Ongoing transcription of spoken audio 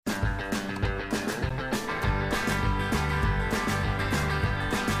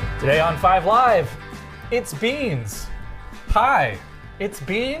Today on 5 Live, it's beans. Hi, it's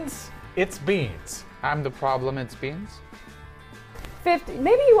beans. It's beans. I'm the problem, it's beans. 50.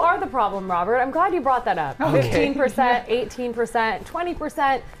 Maybe you are the problem, Robert. I'm glad you brought that up. Okay. 15%, 18%,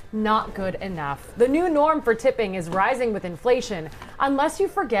 20%, not good enough. The new norm for tipping is rising with inflation, unless you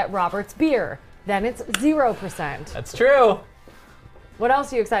forget Robert's beer. Then it's 0%. That's true. What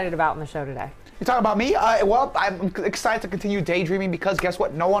else are you excited about in the show today? You talking about me? Well, I'm excited to continue daydreaming because guess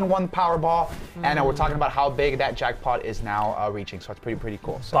what? No one won Powerball, and we're talking about how big that jackpot is now reaching. So it's pretty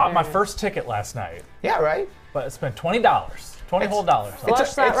cool. So, Bought my first ticket last night, yeah, right. but I spent $20, $20 whole dollars.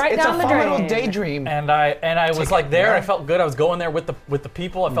 Flush that right down the It's a fun drain. little daydream. And I was like there. yeah. I felt good. I was going there with the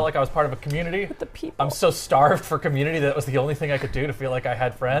people. I felt like I was part of a community. The people. I'm so starved for community that was the only thing I could do to feel like I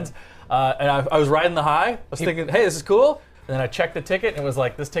had friends. And I was riding the high. I was thinking, hey, this is cool. And then I checked the ticket, and it was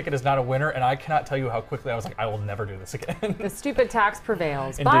like, this ticket is not a winner. And I cannot tell you how quickly I was like, I will never do this again. The stupid tax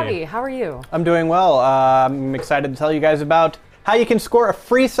prevails. Indeed. Bobby, how are you? I'm doing well. I'm excited to tell you guys about how you can score a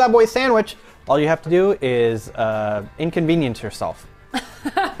free Subway sandwich. All you have to do is inconvenience yourself.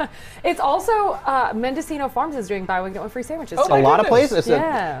 It's also Mendocino Farms is doing buy one get one free sandwiches. Oh, today. A lot of goodness. places. It's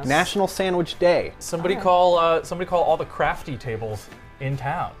Yes. a National Sandwich Day. Somebody call all the crafty tables in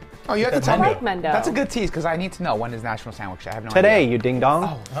town. Oh, you have to That tell me. I like Mendo. That's a good tease because I need to know when is National Sandwich. I have no Today, idea. you ding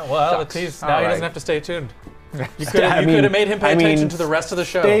dong. Oh, well, Shucks. now All he right. doesn't have to stay tuned. You could I have mean- made him pay I mean, attention to the rest of the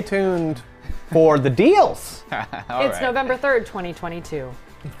show. Stay tuned for the deals. All It's right. November 3rd, 2022.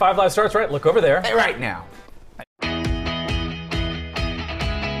 5 Live starts right. Look over there. Hey, right now.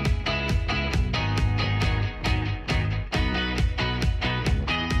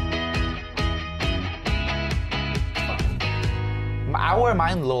 I wear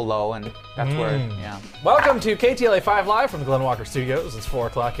mine a little low, and that's where, yeah. Welcome to KTLA 5 Live from the Glenn Walker Studios. It's 4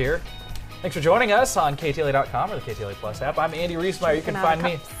 o'clock here. Thanks for joining us on KTLA.com or the KTLA Plus app. I'm Andy Reesmeyer. You can Drinking out find of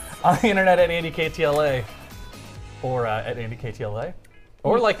me cups. on the internet at AndyKTLA or at AndyKTLA.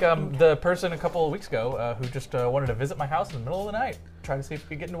 Or like the person a couple of weeks ago who just wanted to visit my house in the middle of the night, try to see if we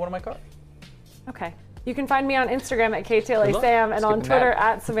could get into one of my cars. Okay. You can find me on Instagram at Good KTLA luck. Sam and on Skipping Twitter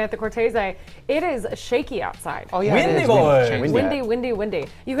that. at Samantha Cortese. It is shaky outside. Oh, yeah. Windy it is. boy. Change that. Windy, windy, windy.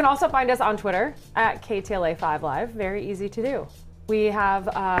 You can also find us on Twitter at KTLA5 Live. Very easy to do. We have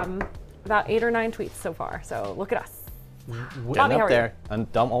about 8 or 9 tweets so far, so look at us. Bobby, how Getting are up there. And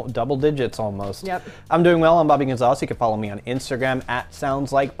double digits almost. Yep. I'm doing well. I'm Bobby Gonzalez. You can follow me on Instagram at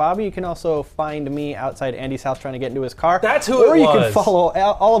Sounds Like Bobby. You can also find me outside Andy's house trying to get into his car. That's who it Or you can was. follow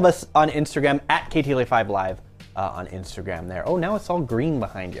all of us on Instagram at KTLA5 Live. On Instagram there. Oh, now it's all green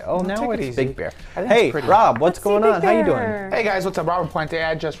behind you. Oh, now take it it's easy. Big Bear. I think Hey, it's pretty. Rob, what's Let's see going Big on? How you doing? Bear. Hey guys, what's up? Robert Puente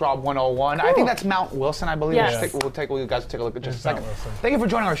at Just Rob 101. I Cool. think that's Mount Wilson, I believe. Yes. We'll take you guys will take a look at just a It's Mount second. Wilson. Thank you for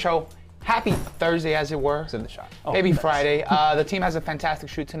joining our show. Happy Thursday, as it were. It's in the shot. Maybe Friday. The team has a fantastic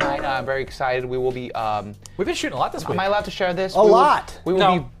shoot tonight. I'm very excited. We will be. We've been shooting a lot this week. Am I allowed to share this? A lot. We will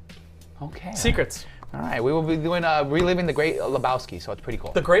No. be. Okay. Secrets. All right. We will be doing reliving the Great Lebowski, so it's pretty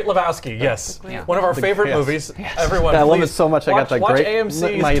cool. The Great Lebowski, yes. Yeah. One of our favorite yes. movies. Everyone, I love please it so much. I got the watch great,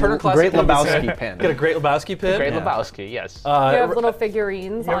 AMC's my Turner Classic Great Movies. Lebowski pin. Get a Great Lebowski pin. Great Yeah. Lebowski, yes. You have Uh, little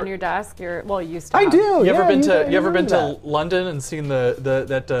figurines you ever- on your desk. Well, you used to I have. do. You ever yeah, been to don't You ever been remember to London and seen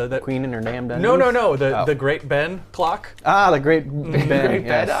that Queen and her damn dungeons? No. Oh. The Great Ben clock. The Great Ben. Great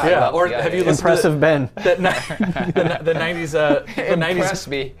yes. Ben, Yeah. love- Or yeah, have you yeah. listened Impressive to Ben. the 90s the Impress 90s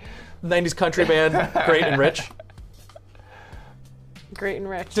me. 90s country band Great and Rich? Great and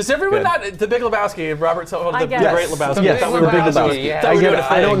rich. Does everyone Good. not the Big Lebowski? Robert told I the guess. Great Lebowski. Yes, I thought we the were Big gonna do Lebowski. it. Yeah. Thought we were I gonna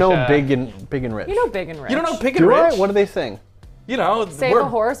I don't thing. know Big and Rich. You know Big and Rich. You don't know Big and Do Rich? I? What do they sing? You know, Save a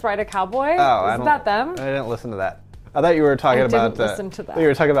horse, ride a cowboy. Oh, I Isn't don't- that them? I didn't listen to that. I thought you were talking I didn't about. listen to that. You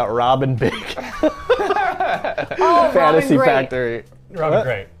were talking about Robin Big Oh, Fantasy Robin Great. Factory. Robin What?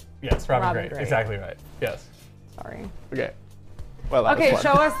 Great. Yes, Robin, Robin Great. Great. Exactly right. Yes. Sorry. Okay. Well, that Okay, was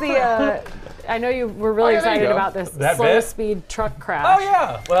show fun. us the. I know you were really Oh, yeah, there you excited go. about this That slow bit? speed truck crash. Oh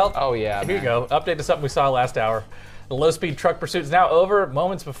yeah. Well. Oh yeah. Here you man. go. Update to something we saw last hour. The low-speed truck pursuit is now over.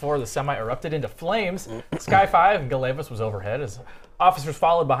 Moments before the semi erupted into flames, Sky 5 and Galevas was overhead as officers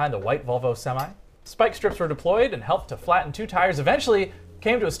followed behind the white Volvo semi. Spike strips were deployed and helped to flatten 2 tires. Eventually,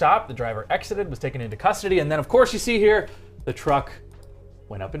 came to a stop. The driver exited, was taken into custody, and then, of course, you see here the truck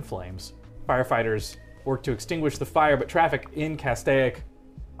went up in flames. Firefighters worked to extinguish the fire, but traffic in Castaic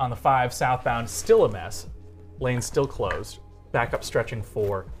on the 5 southbound still a mess. Lanes still closed. Backup stretching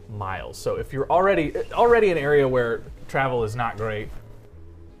for miles. So if you're already an area where travel is not great,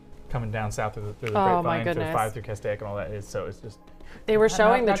 coming down south through the Oh, my Grapevine, through goodness. 5 through Castaic and all that is so it's just. They were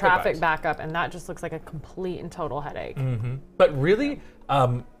showing the not good traffic vibes. backup, and that just looks like a complete and total headache. But really,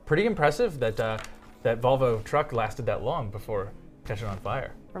 pretty impressive that that Volvo truck lasted that long before catching on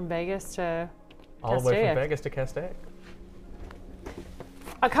fire. From Vegas to All the way Castaic. from Vegas to Castaic.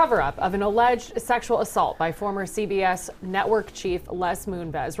 A cover-up of an alleged sexual assault by former CBS network chief Les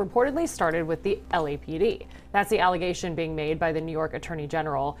Moonves reportedly started with the LAPD. That's the allegation being made by the New York Attorney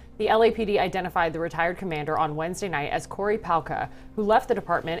General. The LAPD identified the retired commander on Wednesday night as Corey Palka, who left the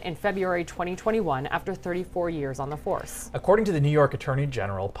department in February 2021 after 34 years on the force. According to the New York Attorney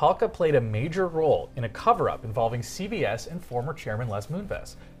General, Palka played a major role in a cover-up involving CBS and former chairman Les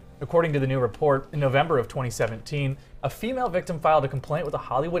Moonves. According to the new report, in November of 2017, a female victim filed a complaint with a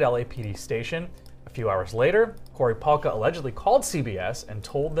Hollywood LAPD station. A few hours later, Corey Palka allegedly called CBS and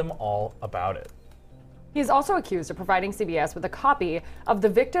told them all about it. He is also accused of providing CBS with a copy of the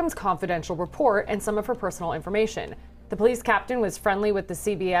victim's confidential report and some of her personal information. The police captain was friendly with the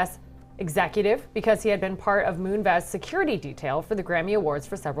CBS executive because he had been part of Moonves' security detail for the Grammy Awards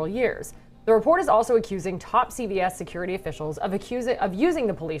for several years. The report is also accusing top CBS security officials of using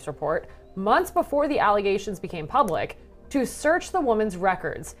the police report months before the allegations became public to search the woman's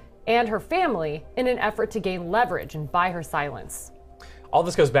records and her family in an effort to gain leverage and buy her silence. All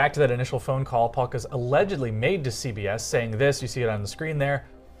this goes back to that initial phone call Palka's allegedly made to CBS saying this, you see it on the screen there.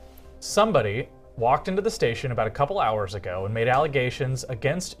 Somebody walked into the station about a couple hours ago and made allegations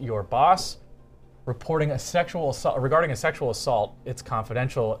against your boss reporting a sexual assault, regarding a sexual assault. It's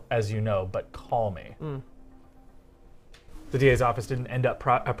confidential, as you know, but call me. The DA's office didn't end up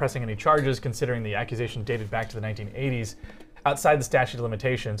pressing any charges, considering the accusation dated back to the 1980s, outside the statute of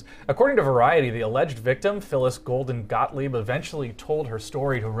limitations. According to Variety, the alleged victim, Phyllis Golden Gottlieb, eventually told her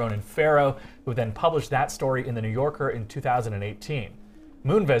story to Ronan Farrow, who then published that story in The New Yorker in 2018.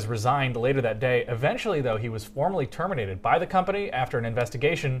 Moonves resigned later that day. Eventually, though, he was formally terminated by the company after an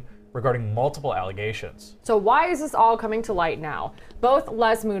investigation regarding multiple allegations. So why is this all coming to light now? Both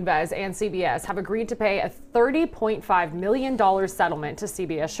Les Moonves and CBS have agreed to pay a $30.5 million settlement to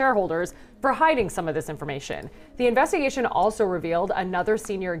CBS shareholders for hiding some of this information. The investigation also revealed another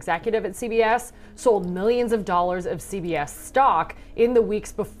senior executive at CBS sold millions of dollars of CBS stock in the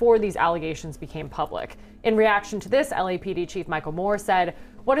weeks before these allegations became public. In reaction to this, LAPD Chief Michael Moore said,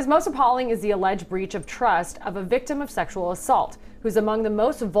 "What is most appalling is the alleged breach of trust of a victim of sexual assault, who's among the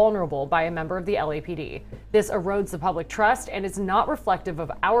most vulnerable by a member of the LAPD. This erodes the public trust and is not reflective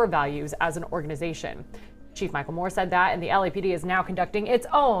of our values as an organization." Chief Michael Moore said that, and the LAPD is now conducting its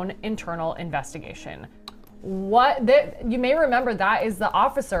own internal investigation. You may remember that is the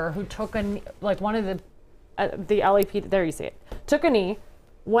officer who took one of the LAPD, there you see it, took a knee,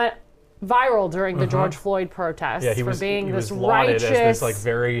 went viral during the George Floyd protests for being this lauded righteous, as this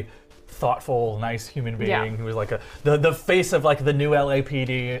very thoughtful, nice human being Yeah. who was the face of the new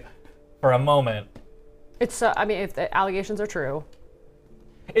LAPD for a moment. It's if the allegations are true,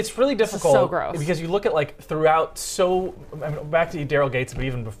 It's really difficult so gross. because you look at throughout back to Daryl Gates, but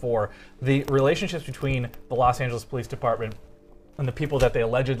even before, the relationships between the Los Angeles Police Department and the people that they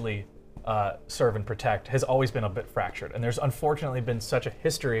allegedly serve and protect has always been a bit fractured, and there's unfortunately been such a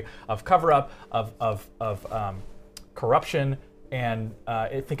history of cover-up, of corruption, and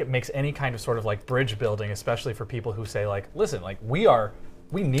I think it makes any kind of sort of bridge building, especially for people who say listen,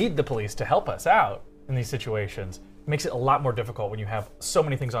 we need the police to help us out in these situations. It makes it a lot more difficult when you have so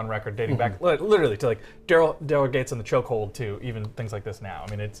many things on record dating back literally to Daryl Gates and the chokehold to even things like this now. I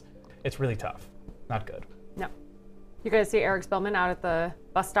mean, it's really tough, not good. no. You guys see Eric Spellman out at the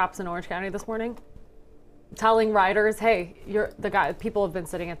bus stops in Orange County this morning, telling riders, "Hey, people have been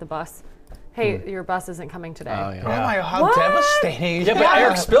sitting at the bus. Hey, your bus isn't coming today." Oh, yeah. Oh my, how What? devastating. Yeah, but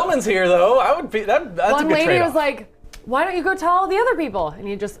Eric Spillman's here though. I would be that's a One good lady trade-off. was like, "Why don't you go tell all the other people?" And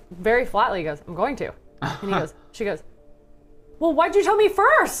he just very flatly goes, "I'm going to." And she goes, "Well, why'd you tell me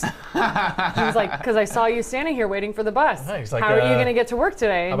first?" He was like, "Because I saw you standing here waiting for the bus. Yeah, he's like, how are you going to get to work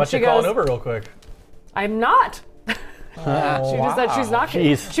today?" How And about she you call goes, an Uber real quick? "I'm not." She just said she's not.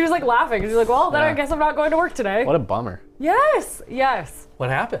 Jeez. She was laughing. She's like, "Well, then I Yeah. guess I'm not going to work today." What a bummer. Yes, yes. What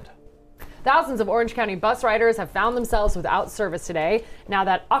happened? Thousands of Orange County bus riders have found themselves without service today now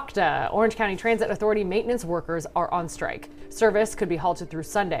that OCTA, Orange County Transit Authority maintenance workers, are on strike. Service could be halted through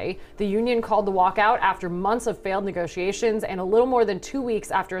Sunday. The union called the walkout after months of failed negotiations and a little more than 2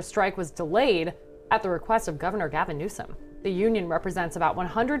 weeks after a strike was delayed at the request of Governor Gavin Newsom. The union represents about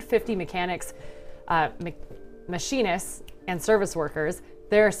 150 mechanics, machinists, and service workers.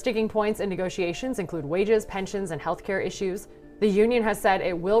 Their sticking points in negotiations include wages, pensions, and healthcare issues. The union has said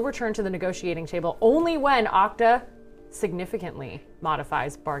it will return to the negotiating table only when OCTA significantly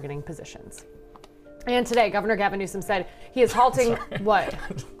modifies bargaining positions. And today, Governor Gavin Newsom said he is halting what?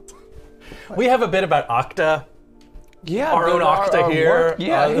 We have a bit about OCTA. Yeah, Our own OCTA here. work.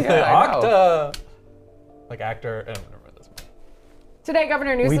 Yeah, I know. OCTA. Like actor. I don't remember this one. Today,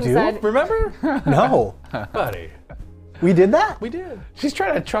 Governor Newsom do? said, Remember? No. Buddy. We did that? We did. She's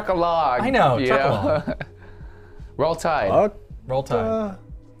trying to truck along. I know, you truck along. Roll Tide. Roll Tide.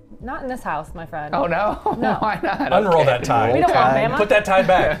 not in this house, my friend. Oh, no? No. Why not? Unroll Okay. that tie. We don't want Bama. Put that tie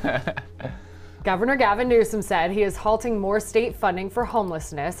back. Governor Gavin Newsom said he is halting more state funding for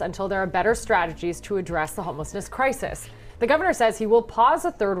homelessness until there are better strategies to address the homelessness crisis. The governor says he will pause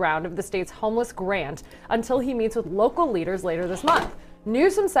the third round of the state's homeless grant until he meets with local leaders later this month.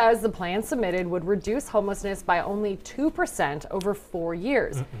 Newsom says the plan submitted would reduce homelessness by only 2% over 4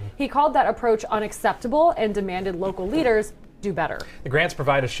 years. He called that approach unacceptable and demanded local leaders do better. The grants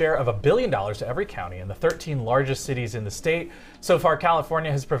provide a share of $1 billion to every county in the 13 largest cities in the state. So far,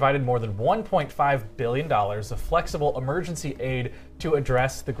 California has provided more than $1.5 billion of flexible emergency aid to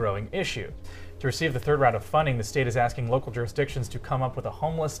address the growing issue. To receive the third round of funding, the state is asking local jurisdictions to come up with a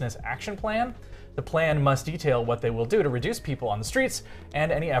homelessness action plan. The plan must detail what they will do to reduce people on the streets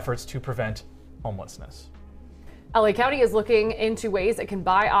and any efforts to prevent homelessness. LA County is looking into ways it can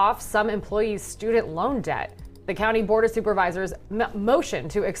buy off some employees' student loan debt. The County Board of Supervisors motioned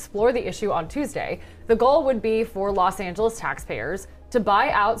to explore the issue on Tuesday. The goal would be for Los Angeles taxpayers to buy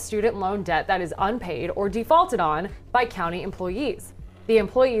out student loan debt that is unpaid or defaulted on by county employees. The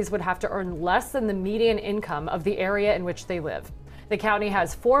employees would have to earn less than the median income of the area in which they live. The county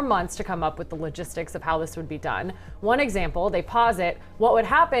has 4 months to come up with the logistics of how this would be done. One example, they posit what would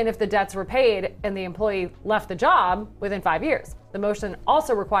happen if the debts were paid and the employee left the job within 5 years. The motion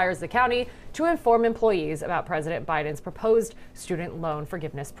also requires the county to inform employees about President Biden's proposed student loan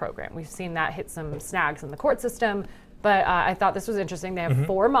forgiveness program. We've seen that hit some snags in the court system, but I thought this was interesting. They have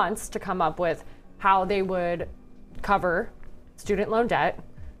 4 months to come up with how they would cover student loan debt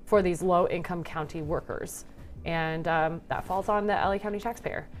for these low-income county workers. And that falls on the LA County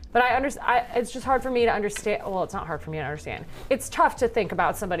taxpayer. But it's just hard for me to understand. Well, it's not hard for me to understand. It's tough to think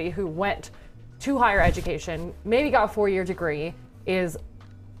about somebody who went to higher education, maybe got a 4-year degree, is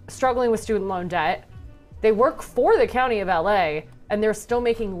struggling with student loan debt. They work for the county of LA, and they're still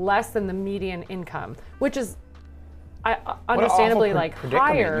making less than the median income, which is understandably like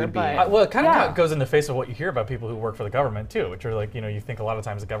higher, but well, it kind of goes in the face of what you hear about people who work for the government too, which are like, you think a lot of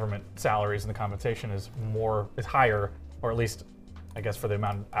times the government salaries and the compensation is higher, or at least, I guess, for the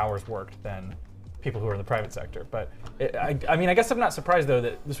amount of hours worked than people who are in the private sector. But I mean, I guess I'm not surprised though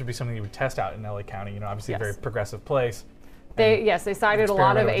that this would be something you would test out in LA County. Obviously a very progressive place. They cited a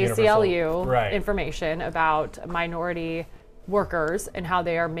lot of ACLU Right. information about minority workers and how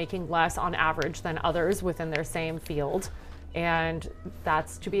they are making less on average than others within their same field, and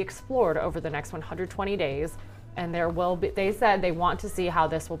that's to be explored over the next 120 days. And they said they want to see how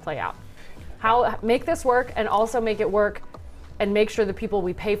this will play out, how make this work, and also make it work and make sure the people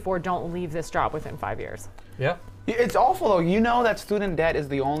we pay for don't leave this job within 5 years. Yeah. It's awful though. You know that student debt is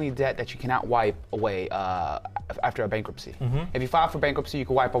the only debt that you cannot wipe away after a bankruptcy. If you file for bankruptcy, you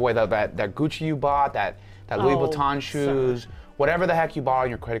can wipe away that Gucci you bought, that Louis Vuitton shoes, whatever the heck you bought on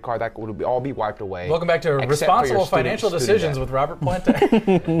your credit card, that would all be wiped away. Welcome back to Responsible Financial Decisions with Robert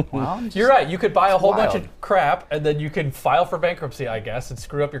Puente. Well, You're right. You could buy a whole bunch wild. of crap, and then you can file for bankruptcy, I guess, and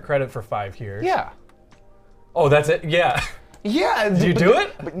screw up your credit for 5 years. yeah. Oh, that's it? Yeah. Yeah. Do you do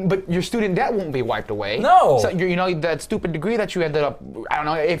it? But your student debt won't be wiped away. No. So that stupid degree that you ended up, I don't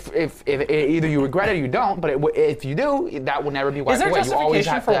know if either you regret it or you don't, but if you do, that will never be wiped Is there away. You always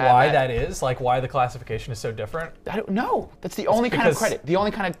justification have for to have why that is? Like why the classification is so different? I don't know. That's the only kind of because- credit. The only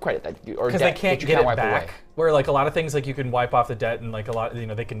kind of credit that you, or Because debt they can't that you get can't it wipe back. away. Where like a lot of things, like you can wipe off the debt, and like a lot,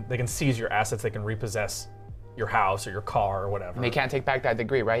 they can seize your assets, they can repossess your house or your car or whatever. And they can't take back that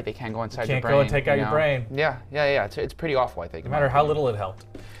degree, right? They can't go inside your Can't brain. go and take out you your know? brain. Yeah. It's pretty awful, I think. No matter how little it helped.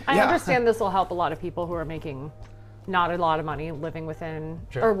 I Yeah. understand this will help a lot of people who are making not a lot of money living within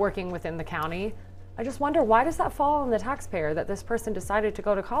or working within the county. I just wonder, why does that fall on the taxpayer that this person decided to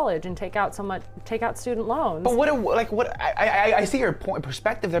go to college and take out student loans? But I see your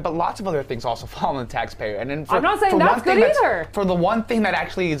perspective there, but lots of other things also fall on the taxpayer. And then I'm not saying that's good either. For the one thing that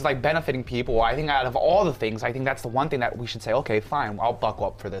actually is like benefiting people, I think out of all the things, I think that's the one thing that we should say, okay, fine, I'll buckle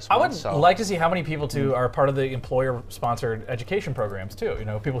up for this I one. would So. like to see how many people too are part of the employer-sponsored education programs too.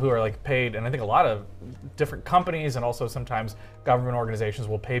 People who are like paid, and I think a lot of different companies and also sometimes government organizations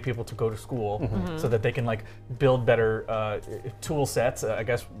will pay people to go to school so that they can like build better tool sets, I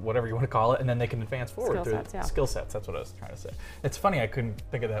guess whatever you want to call it, and then they can advance forward Skill through sets, yeah. skill sets. That's what I was trying to say. It's funny I couldn't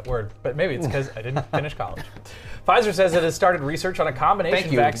think of that word, but maybe it's because I didn't finish college. Pfizer says it has started research on a combination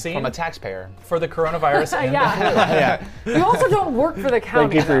Thank you vaccine from a taxpayer. for the coronavirus. And yeah. You also don't work for the county.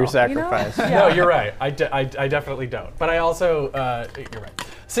 Thank you for your though, you know? sacrifice. No, you're right. I definitely don't. But I also, you're right.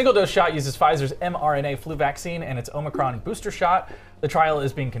 Single-dose shot uses Pfizer's mRNA flu vaccine and its Omicron booster shot. The trial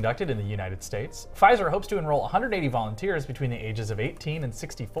is being conducted in the United States. Pfizer hopes to enroll 180 volunteers between the ages of 18 and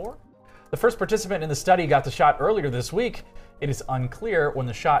 64. The first participant in the study got the shot earlier this week. It is unclear when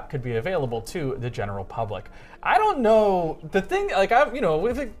the shot could be available to the general public. I don't know. The thing, like, I'm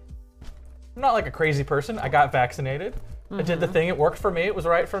not like a crazy person. I got vaccinated. I did the thing. It worked for me. It was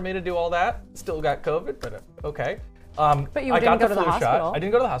right for me to do all that. Still got COVID, but okay. But you I didn't got go the to the flu hospital. shot. I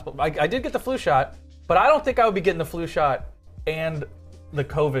didn't go to the hospital. I did get the flu shot, but I don't think I would be getting the flu shot and the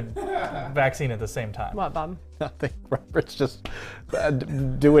COVID vaccine at the same time. What, Bob? I think Robert's just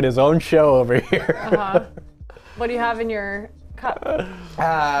doing his own show over here. What do you have in your cup?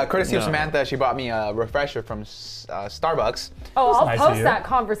 Courtesy of Samantha, she bought me a refresher from Starbucks. Oh, I'll nice of post you. that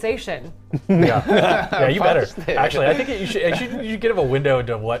conversation. Yeah, you better. Post it. Actually, I think you should give a window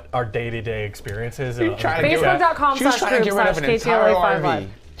into what our day-to-day experience is. You're trying to get rid- She was trying to get rid of an entire RV.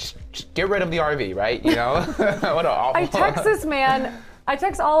 Just get rid of the RV, right? You know? What an awful. I text this man. I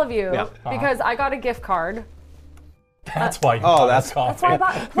text all of you Yeah. because I got a gift card. That's why you Oh, bought that's- this coffee. That's why I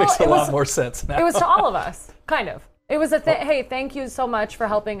bought. Makes a it lot was, more sense now. It was to all of us, kind of. It was a hey, thank you so much for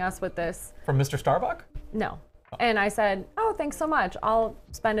helping us with this. From Mr. Starbuck? No. And I said, oh, thanks so much. I'll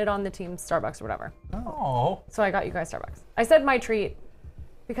spend it on the team Starbucks or whatever. Oh. So I got you guys Starbucks. I said my treat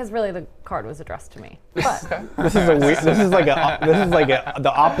because really the card was addressed to me. But This is a weird, this is like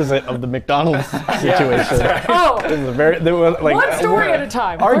the opposite of the McDonald's situation. oh, This is a very there was, like, one story at a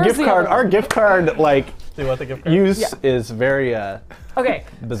time. Our Where's gift the card, other our one? gift card, like Do you want the gift card? use is very Okay.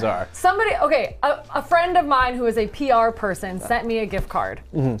 bizarre. Somebody, okay, a friend of mine who is a PR person sent me a gift card.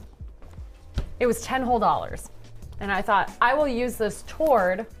 It was $10 whole. And I thought, I will use this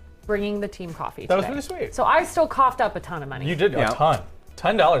toward bringing the team coffee That was today. really sweet. So I still coughed up a ton of money. You did Yeah. a ton.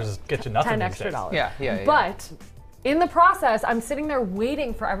 $10 is get you nothing 10 these extra days. dollars. Yeah. But in the process, I'm sitting there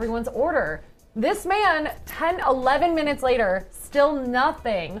waiting for everyone's order. This man, 11 minutes later, still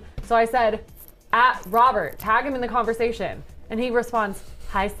nothing. So I said, at Robert, tag him in the conversation. And he responds,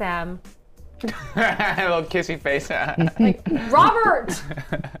 hi, Sam. A little kissy face. Like, Robert!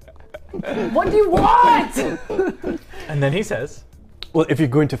 What do you want? And then he says, Well, if you're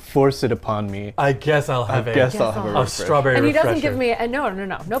going to force it upon me, I guess I'll have I guess a, I'll have a I'll- a refresh. strawberry And he refresher. doesn't give me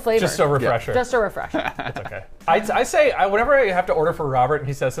no flavor. Just a refresher. Just a refresher. It's okay. I say, whenever I have to order for Robert and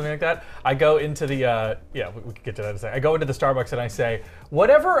he says something like that, I go into the, we could get to that in a second. I go into the Starbucks and I say,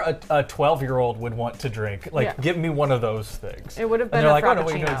 whatever a 12-year-old would want to drink, like, Yeah. give me one of those things. It would have And been they're a like, oh, no,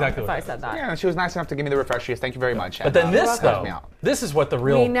 frappuccino we know exactly if what I it is. said that. Yeah, and she was nice enough to give me the refresher. Thank you very much. But then this, helped though, me out. this is what the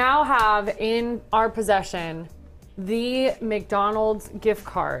real... We now have in our possession the McDonald's gift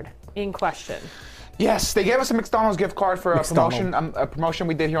card in question. Yes, they gave us a McDonald's gift card for a promotion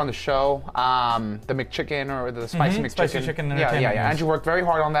we did here on the show. The McChicken or the spicy McChicken. Spicy chicken Yeah. entertainment news. Andrew worked very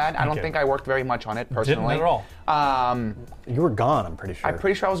hard on that. I don't you. think I worked very much on it personally. Didn't at all. You were gone, I'm pretty sure. I'm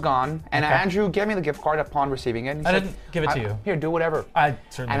pretty sure I was gone. And Okay. Andrew gave me the gift card upon receiving it. He I said, didn't give it to you. Here, do whatever. I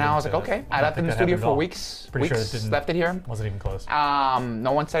certainly And I didn't was say like, that. okay. I don't left it in think the that studio happened at for all. weeks. Pretty sure it didn't. Left it here. Wasn't even close.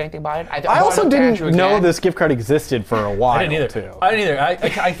 No one said anything about it. I also brought it up to didn't Andrew know again. this gift card existed for a while. I didn't either. Too. I didn't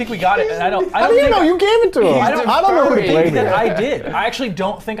either. I think we got it, and I don't How do you think know? You gave it to him. I I don't don't know who to know blame that you. I did. I actually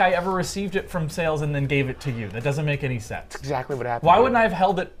don't think I ever received it from sales and then gave it to you. That doesn't make any sense. Exactly what happened. Why wouldn't I have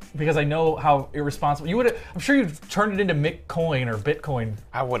held it? Because I know how irresponsible you would have. I'm sure you've turned it into Bitcoin or Bitcoin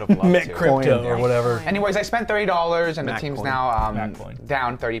I would have loved to. crypto Coin. or whatever. Anyways, I spent $30 and the Mac team's coin. now Mac coin.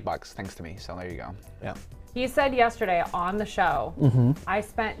 down $30 thanks to me. So there you go. Yeah. He said yesterday on the show, I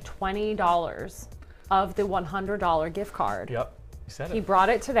spent $20 of the $100 gift card. Yep. You said He it. brought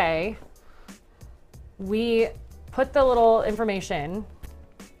it today. We put the little information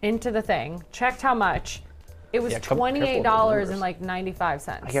into the thing, checked how much. It was Yeah, careful with the $28 and numbers. like 95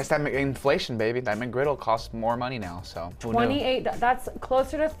 cents. I guess that inflation, baby. That McGriddle costs more money now. So who knew? 28. That's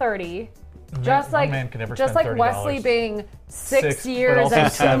closer to 30. Just one like man can never just spend like $30. Wesley being 6 Six, but years also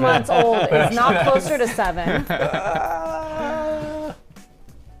and 2 7. months old is not closer to 7.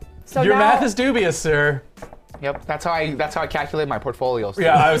 So Your now, math is dubious, sir. Yep, that's how I calculate my portfolio.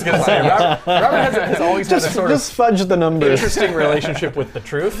 Yeah, I was gonna say Robert has always had a sort of Just fudge the numbers. interesting relationship with the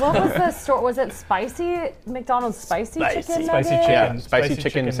truth. what was the store? Was it spicy McDonald's spicy chicken Spicy nugget? chicken. Yeah, spicy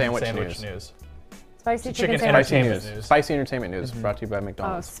chicken sandwich news. Spicy Chicken chicken sandwich. Spicy Entertainment news. news. Spicy entertainment news brought to you by Oh,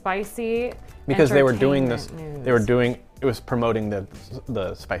 McDonald's. spicy. Because they were doing this. entertainment news. They were doing. It was promoting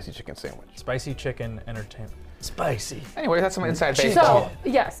the spicy chicken sandwich. Spicy chicken entertainment. Spicy. Anyway, that's some inside baseball. So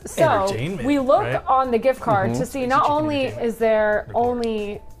yes, so Entertainment, we look right? on the gift card to see not chicken only entertainment. is there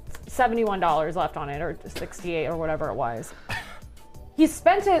only $71 left on it or 68 or whatever it was. He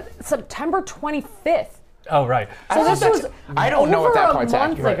spent it September 25th. Oh, right. So this was I don't know if over that a part's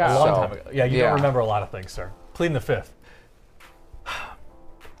month accurate. ago. A long So, time ago. Yeah, you yeah. don't remember a lot of things, sir. Pleading the fifth.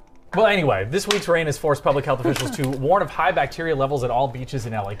 Well, anyway, this week's rain has forced public health officials to warn of high bacteria levels at all beaches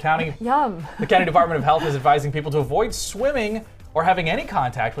in LA County. Yum. The County Department of Health is advising people to avoid swimming or having any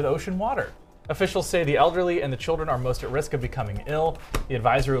contact with ocean water. Officials say the elderly and the children are most at risk of becoming ill. The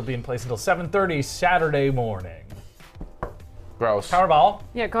advisory will be in place until 7:30 Saturday morning. Gross. Powerball.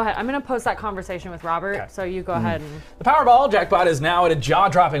 Yeah, go ahead. I'm going to post that conversation with Robert, Okay. so you go ahead and... The Powerball jackpot is now at a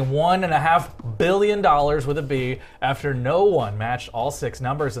jaw-dropping $1.5 billion with a B after no one matched all 6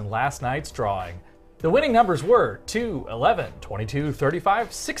 numbers in last night's drawing. The winning numbers were 2, 11, 22,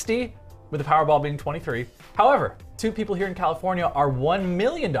 35, 60, with the Powerball being 23. However, 2 people here in California are $1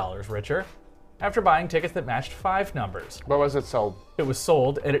 million richer after buying tickets that matched 5 numbers. Where was it sold? It was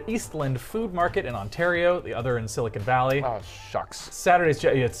sold at an Eastland Food Market in Ontario, the other in Silicon Valley. Oh, shucks. Saturday's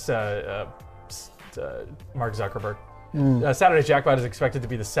it's Mark Zuckerberg. Saturday's jackpot is expected to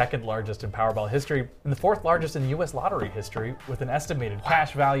be the 2nd largest in Powerball history and the 4th largest in U.S. lottery history, with an estimated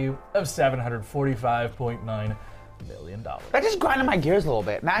cash value of $745.9 million. That just grinded my gears a little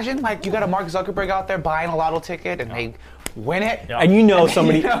bit. Imagine, like, you got a Mark Zuckerberg out there buying a lotto ticket and they win it. Yeah. And you know And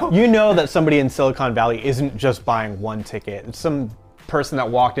somebody, you know- that somebody in Silicon Valley isn't just buying one ticket. It's some person that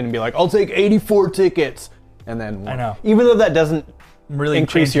walked in and be like, "I'll take 84 tickets," and then I know. Even though that doesn't Really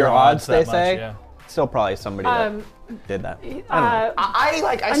increase change your odds, they that much, say, yeah. still probably somebody that did that. I don't know.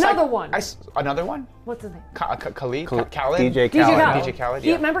 I Another one. Another one? What's his name? Khalid? DJ Khaled? DJ Khaled. Khaled. DJ Khaled, He,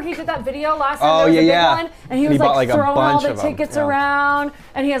 yeah. remember he did that video last time? Oh, There was a yeah, big yeah. one, and he And was he bought, like like, a throwing all bunch the of 'em, tickets yeah. around,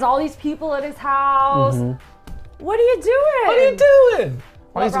 and he has all these people at his house. What are you doing? What are you doing?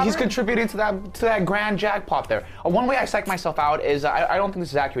 Well, he's Robert? contributing to that grand jackpot there. One way I psych myself out is, I don't think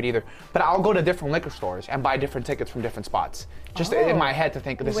this is accurate either, but I'll go to different liquor stores and buy different tickets from different spots. Just in my head to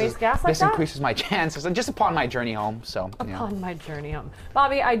think this waste gas like this that? increases my chances, and just upon my journey home. So yeah. On my journey home.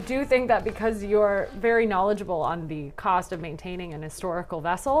 Bobby, I do think that because you're very knowledgeable on the cost of maintaining an historical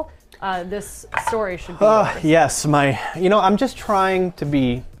vessel, this story should be yours. Yes, I'm just trying to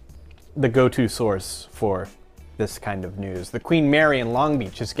be the go-to source for this kind of news. The Queen Mary in Long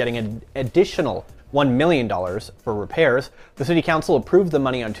Beach is getting an additional $1 million for repairs. The city council approved the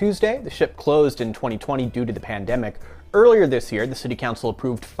money on Tuesday. The ship closed in 2020 due to the pandemic. Earlier this year, the city council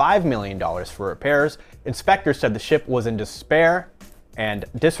approved $5 million for repairs. Inspectors said the ship was in disrepair and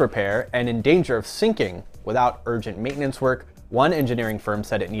in danger of sinking without urgent maintenance work. One engineering firm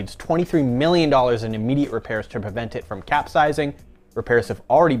said it needs $23 million in immediate repairs to prevent it from capsizing. Repairs have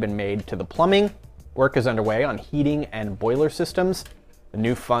already been made to the plumbing. Work is underway on heating and boiler systems. The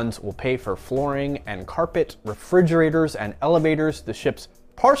new funds will pay for flooring and carpet, refrigerators and elevators. The ship's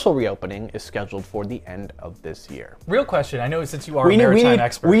partial reopening is scheduled for the end of this year. Real question. I know since you are a maritime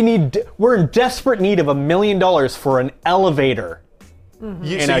expert. We're in desperate need of $1 million for an elevator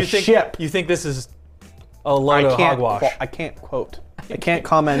in a ship. You think this is a load of hogwash? I can't quote. I can't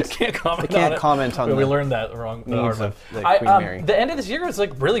comment. Can't comment I can't on it. comment on We the learned that wrong. The hard needs way. of the Queen Mary. The end of this year is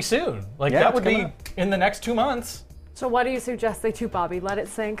like really soon. Like Yeah, that it's would be coming up. in the next 2 months. So what do you suggest they do, Bobby? Let it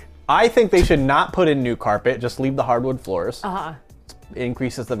sink? I think they should not put in new carpet. Just leave the hardwood floors. Uh-huh. It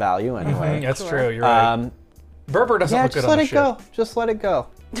increases the value anyway. That's Sure. true. You're right. Berber doesn't Yeah, look good just on let the it ship. go. Just let it go.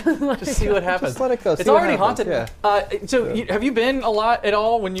 Just see what happens. Just let it go. It's See what already happens, haunted. Have you been a lot at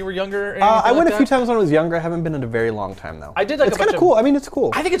all when you were younger? or I anything went like a few that? times when I was younger. I haven't been in a very long time though. I did, like, It's a bunch kind of of- cool. I mean, it's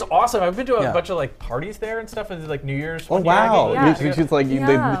cool. I think it's awesome. I've been to a Yeah. bunch of like parties there and stuff, and like New Year's. Oh one year, I wow! think. Yeah. You just like Yeah,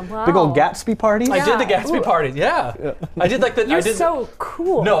 the big old wow. Gatsby parties. I did the Yeah. Gatsby Ooh. party. Yeah. I did like the. You're I did, so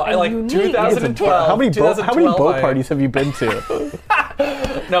cool. No, I and like unique. 2012. How many boat 2012 parties have you been to?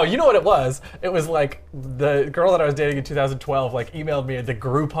 No, you know what it was? It was like the girl that I was dating in 2012 like emailed me the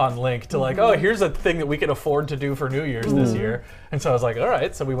Groupon link to like, oh, here's a thing that we can afford to do for New Year's this year. And so I was like, all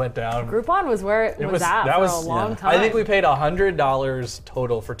right. So we went down. Groupon was where it was at that for was a long time. I think we paid $100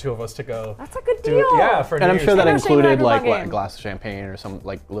 total for 2 of us to go. That's a good do it. deal. Yeah, for And New I'm Year's sure that Eve. Never seen included Dragon like Ball what, a game. glass of champagne or some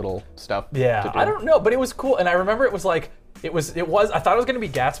like little stuff. Yeah, to do. I don't know, but it was cool, and I remember it was like it was. I thought it was going to be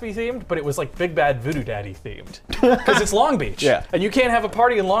Gatsby themed, but it was like Big Bad Voodoo Daddy themed because it's Long Beach. Yeah. and you can't have a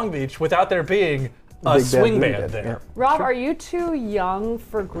party in Long Beach without there being a Big Bad swing Voodoo band Daddy, there. yeah. Rob, are you too young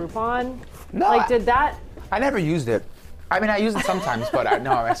for Groupon? No, Like, did that? I never used it. I mean, I use it sometimes, but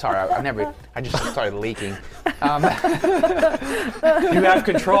I just started leaking. You have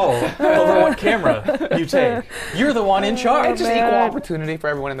control over what camera you take. You're the one in charge. It's just equal opportunity for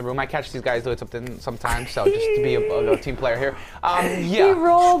everyone in the room. I catch these guys doing something sometimes, so just to be a team player here. He Yeah.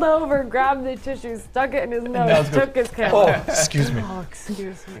 rolled over, grabbed the tissue, stuck it in his nose, took his camera. Oh, excuse me. Oh,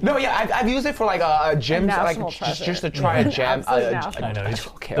 excuse me. No, yeah, I've used it for like a gym, like national treasure. just to try a gym. Absolute national I know, he's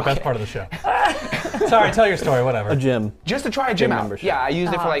Okay, the best okay. part of the show. Sorry, tell your story, whatever. A gym. Just to try a gym out. membership. Yeah, I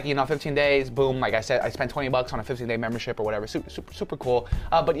used it for like 15 days. Boom, like I said, I spent $20 on a 15-day membership or whatever. Super cool.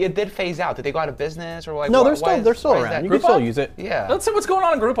 But it did phase out. Did they go out of business or like? No, why they're still why is around. that? You can still Groupon? use it. Yeah. Let's see what's going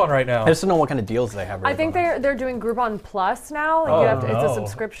on in Groupon right now. I just don't know what kind of deals they have. I think they're doing Groupon Plus now. Like Oh, you have to, it's no. a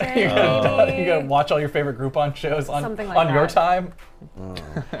subscription. You maybe. gotta watch all your favorite Groupon shows on Something like on your that. time.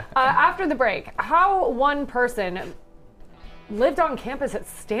 After the break, how one person lived on campus at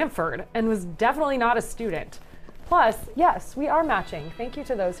Stanford and was definitely not a student. Plus, yes, we are matching. Thank you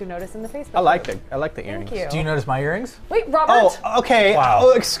to those who noticed in the Facebook. I like group. it. I like the earrings. Thank you. Do you notice my earrings? Wait, Robert. Oh, okay. Wow.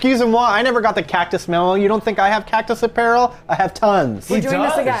 Oh, excuse me. I never got the cactus memo. You don't think I have cactus apparel? I have tons. We're doing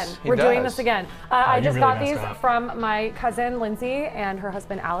this does. again. He We're doing does. this again. I you just really got messed these up. from my cousin Lindsay and her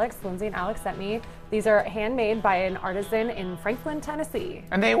husband Alex. Lindsay and Alex sent me. These are handmade by an artisan in Franklin, Tennessee.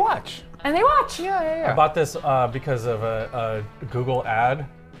 And they watch. And they watch. Yeah. I bought this because of a Google ad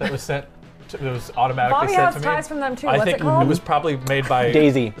that was sent. It was automatically Bobby sent has to me. ties from them too. I What's think it called? it was probably made by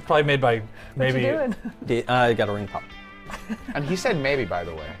Daisy. It's probably made by What maybe. you doing? I got a ring pop. And he said maybe, by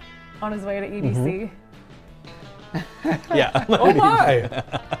the way. On his way to EDC. Yeah. Oh my!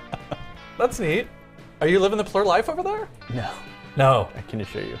 That's neat. Are you living the plur life over there? No, No. I can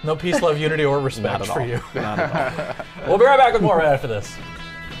assure you. No peace, love, unity, or Not respect at for all. you. Not at all. We'll be right back with more right after this.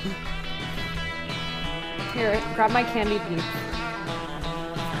 Here, grab my candy beef.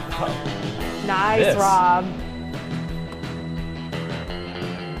 Nice, This. Rob.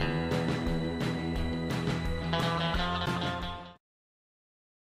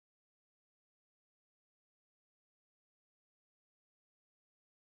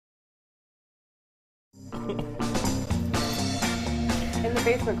 In the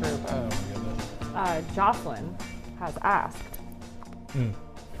Facebook group, Jocelyn has asked.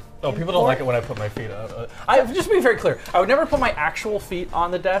 Oh, people don't like it when I put my feet up. Just to be very clear, I would never put my actual feet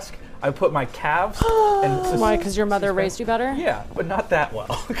on the desk. I would put my calves. And Why? Because your mother raised you better? Yeah, but not that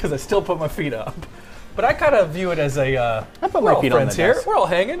well, because I still put my feet up. But I kind of view it as a. I put my feet on the here. desk. We're all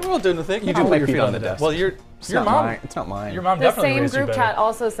hanging. We're all doing the thing. You do put put my your feet feet on the desk. Well, your not mom. mine. It's not mine. Your mom The definitely same raised you group better. chat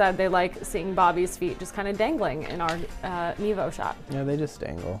also said they like seeing Bobby's feet just kind of dangling in our Mevo shot. Yeah, they just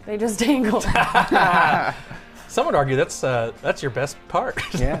dangle. They just dangle. Some would argue that's your best part.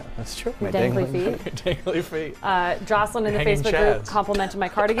 Yeah, that's true. My Dangly dangling feet. Dangly feet. Jocelyn in the Hanging Facebook group chads. complimented my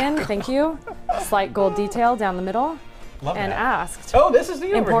cardigan. Thank you. Slight gold detail down the middle. Love And that. asked, Oh, this is neat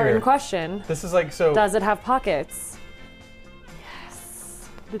over important here. question, This is like so. does it have pockets? Yes.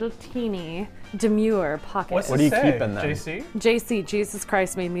 Little teeny, demure pockets. What's What do you say? keep in them? JC? JC, Jesus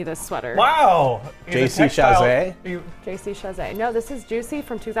Christ made me this sweater. Wow. JC He's a textile- Chazé? you- JC Chazé. No, this is Juicy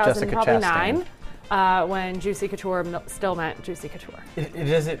from Jessica 2009, when Juicy Couture still meant Juicy Couture.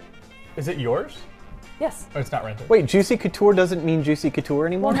 Is it yours? Yes. Or it's not rented? Wait, Juicy Couture doesn't mean Juicy Couture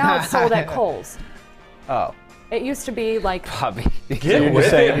anymore? Well, now it's sold at Kohl's. Oh. It used to be like, Bobby. Get You're with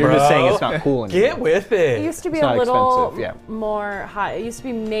just saying, it, you're just saying bro. it's not cool anymore. Get with it it. used to be It's a not little expensive, yeah. more high. It used to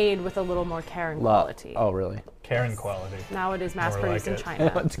be made with a little more care and quality. Oh, really? Karen quality. Now it is mass More produced like in it.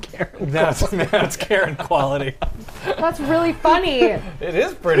 China. Let's care. That's Karen quality. That's really funny. It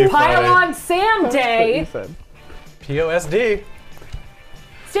is pretty Pile funny. on Sam Day. POSD.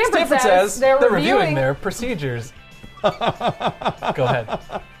 Stanford, Stanford says says they're reviewing reviewing their procedures. Go ahead.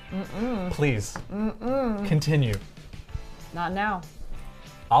 Please. Continue. Not now.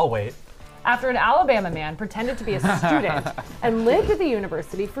 I'll wait. After an Alabama man pretended to be a student and lived at the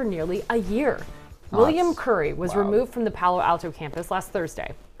university for nearly a year. William Curry was removed from the Palo Alto campus last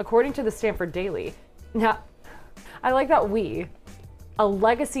Thursday, according to the Stanford Daily. Now, I like that we, a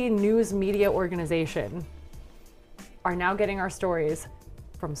legacy news media organization, are now getting our stories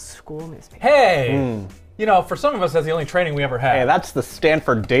from school newspapers. Hey! You know, for some of us, that's the only training we ever had. Hey, that's the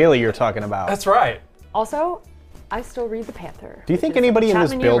Stanford Daily you're talking about. That's right. Also, I still read the Panther. Do you think which is anybody in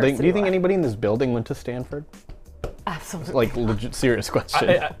this Chapman building? Do you University think law. anybody in this building went to Stanford? Absolutely. Like, legit, serious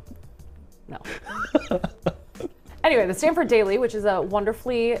question. No. Anyway, the Stanford Daily, which is a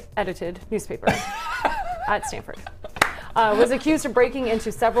wonderfully edited newspaper at Stanford, was accused of breaking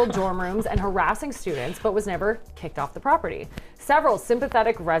into several dorm rooms and harassing students, but was never kicked off the property. Several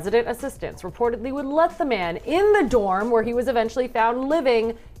sympathetic resident assistants reportedly would let the man in the dorm where he was eventually found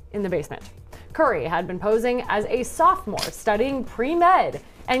living in the basement. Curry had been posing as a sophomore studying pre-med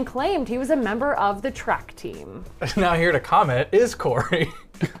and claimed he was a member of the track team. Now here to comment is Corey.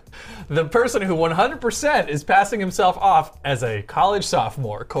 The person who 100% is passing himself off as a college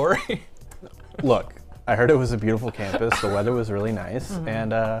sophomore. Corey. Look, I heard it was a beautiful campus. The weather was really nice,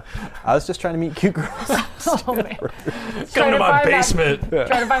 and I was just trying to meet cute girls. Oh, man. Come to my basement. Trying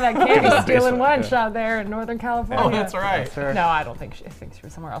to find that candy stealing lunch out there in Northern California. Oh, that's right. No, I don't think I think she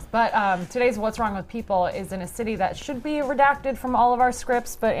was somewhere else. But today's What's Wrong with People is in a city that should be redacted from all of our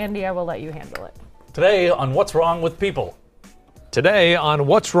scripts, but Andy, I will let you handle it. Today on What's Wrong with People. Today on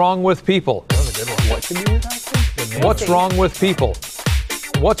What's Wrong with People. That was a good one. What should be redacted? What's wrong with people?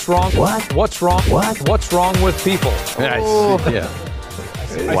 What's wrong? What? What's wrong? What? What's wrong with people? Yeah.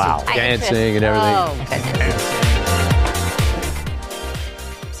 Wow. Dancing and everything. Oh, goodness.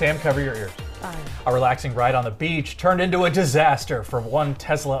 Sam, cover your ears. A relaxing ride on the beach turned into a disaster for one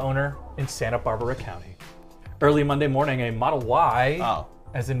Tesla owner in Santa Barbara County. Early Monday morning, a Model Y,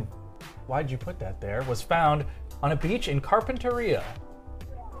 as in, why'd you put that there, was found on a beach in Carpinteria.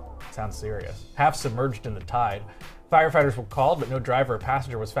 Sounds serious. Half submerged in the tide. Firefighters were called, but no driver or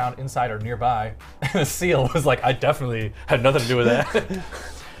passenger was found inside or nearby. The seal was like, I definitely had nothing to do with that.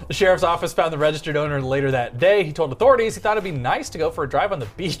 The sheriff's office found the registered owner later that day. He told authorities he thought it'd be nice to go for a drive on the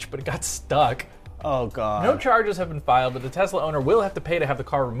beach, but it got stuck. Oh, God. No charges have been filed, but the Tesla owner will have to pay to have the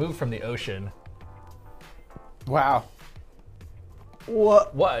car removed from the ocean. Wow.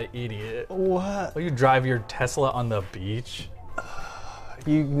 What? What an idiot. What? Will you drive your Tesla on the beach?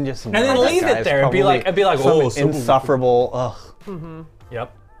 You can just And then leave it there and be like, oh, so insufferable. Ugh.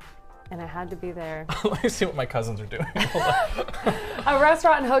 Yep. And I had to be there. Let me see what my cousins are doing. A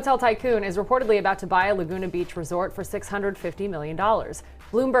restaurant and hotel tycoon is reportedly about to buy a Laguna Beach resort for $650 million.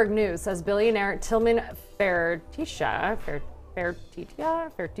 Bloomberg News says billionaire Tillman Fertitta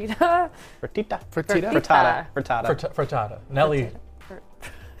Frittata. Nelly.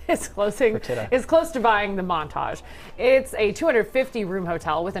 is close to buying the Montage. It's a 250-room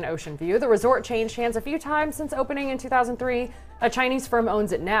hotel with an ocean view. The resort changed hands a few times since opening in 2003. A Chinese firm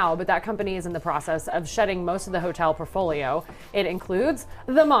owns it now, but that company is in the process of shedding most of the hotel portfolio. It includes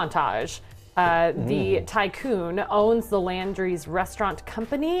the Montage. The tycoon owns the Landry's Restaurant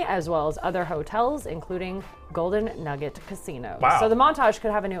Company, as well as other hotels, including Golden Nugget Casino. Wow. So the Montage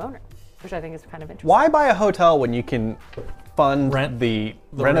could have a new owner, which I think is kind of interesting. Why buy a hotel when you can fund Rent the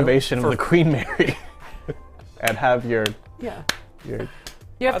the renovation room of for- the Queen Mary and have your Yeah. your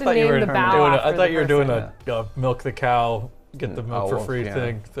You have I to thought you name were the doing bow I after thought the you were doing person. a milk the cow, get the milk Oh, for well, free yeah.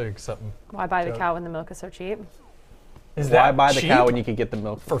 thing, something. Why buy the cow when the milk is so cheap? Is why that buy the cheap? cow when you can get the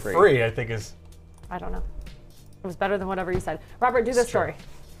milk for free? I think is. I don't know. It was better than whatever you said. Robert, do this story.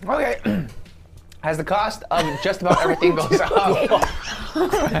 Okay. As the cost of just about everything goes up.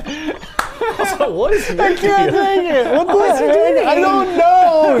 So what is I can't take it. What the heck? I don't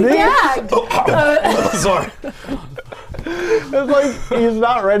know. Dude. Yeah. Sorry. It's like he's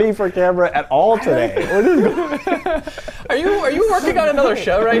not ready for camera at all today. What is going Are you working on another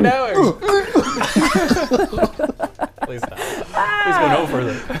show right now? Or? Please not. Please go no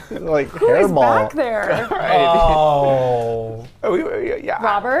further. like Who's hairball? back there? Oh. Yeah.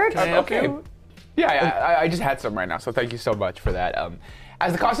 Robert? Okay. Yeah, I just had some right now, so thank you so much for that.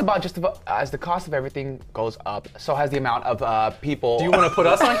 As the cost of everything goes up, so has the amount of people. Do you want to put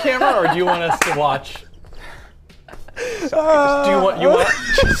us on camera, or do you want us to watch? Do you want?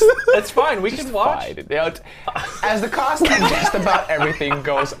 That's fine. We can watch. Fine. You know, as the cost of just about everything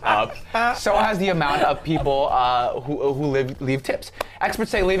goes up, so has the amount of people who leave tips. Experts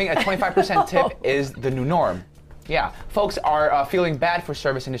say leaving a 25% tip is the new norm. Yeah, folks are feeling bad for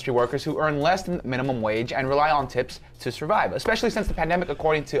service industry workers who earn less than minimum wage and rely on tips to survive, especially since the pandemic.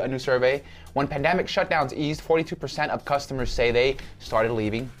 According to a new survey, when pandemic shutdowns eased, 42% of customers say they started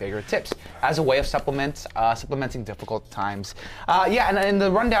leaving bigger tips as a way of supplementing difficult times. Yeah, and in the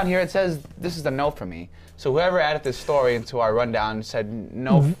rundown here, it says this is a no for me. So whoever added this story into our rundown said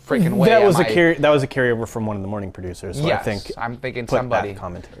no freaking way. That was a carryover from one of the morning producers. So Yes, I think I'm thinking put somebody. that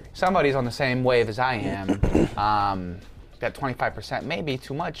commentary. Somebody's on the same wave as I am. That 25% may be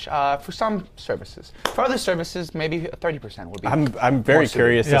too much for some services. For other services, maybe 30% would be. I'm very more severe.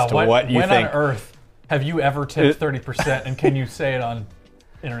 curious as to what you when think. on earth have you ever tipped 30%, and can you say it on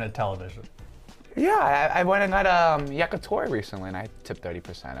internet television? Yeah, I went and got yakitori recently, and I tipped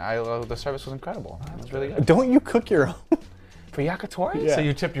 30%. The service was incredible. It was really good. Don't you cook your own? For yakitori? Yeah. So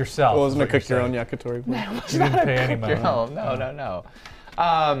you tip yourself. Wasn't is it what cook your you're own saying. yakitori? You didn't pay any money. No.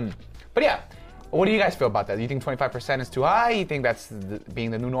 But yeah, what do you guys feel about that? Do you think 25% is too high? You think that's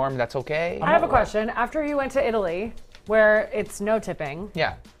being the new norm? That's okay? I have a question. After you went to Italy, where it's no tipping,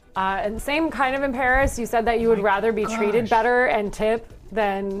 Yeah. And same kind of in Paris. You said that you would rather be treated better and tip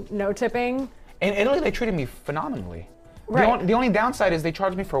than no tipping. In Italy, they treated me phenomenally. Right. The only downside is they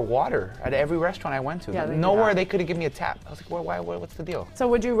charged me for water at every restaurant I went to. Yeah, they do Nowhere that. they could have given me a tap. I was like, what's the deal? So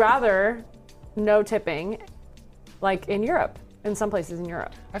would you rather no tipping, like in Europe, in some places in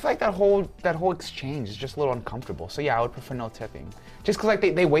Europe? I feel like that whole exchange is just a little uncomfortable. So yeah, I would prefer no tipping. Just because like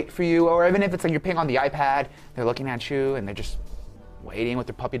they wait for you, or even if it's like you're paying on the iPad, they're looking at you and they're just waiting with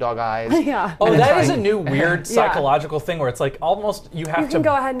their puppy dog eyes. Yeah. Oh, And it's that is like- a new weird psychological thing where it's like almost you have You to can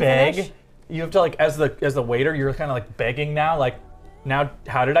go ahead and beg. finish. You have to like as the waiter, you're kind of like begging now, like now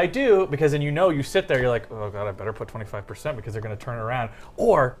how did I do? Because then you sit there, you're like, oh god, I better put 25% because they're gonna turn it around.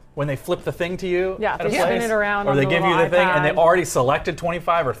 Or when they flip the thing to you, Yeah, at a they spin place, it around or on they the give you little the thing and they iPad. already selected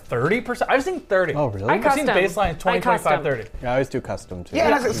 25 or 30%. I've seen 30. Oh, really? I've seen Custom. baseline 20, I 25, custom. 30. Yeah, I always do custom too.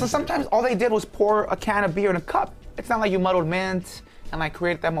 Yeah, so sometimes all they did was pour a can of beer in a cup. It's not like you muddled mint and like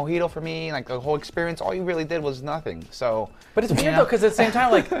created that mojito for me, like the whole experience. All you really did was nothing. So, But it's weird though, because at the same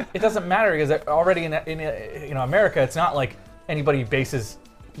time, like it doesn't matter because already in America, it's not like anybody bases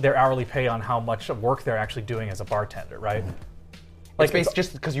their hourly pay on how much work they're actually doing as a bartender, right? it's based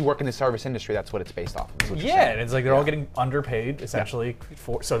just because you work in the service industry. That's what it's based off of. is what you're Yeah, saying. and it's like they're all getting underpaid essentially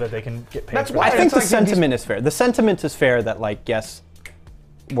so that they can get paid. That's for why I it. think it's the like these- sentiment is fair. The sentiment is fair that, like, yes,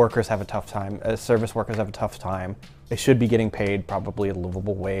 workers have a tough time. Service workers have a tough time. They should be getting paid probably a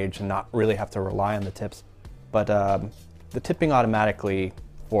livable wage and not really have to rely on the tips. But the tipping automatically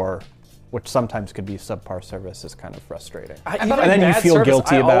for, which sometimes could be subpar service, is kind of frustrating. Even then in you bad feel service,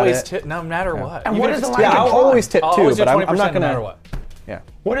 guilty I about always it. tip, no matter what. And Even what if is it's the tip- line Yeah, I'll get drawn? always tip I'll too, always do but I'm 20% not no matter gonna. what. Yeah.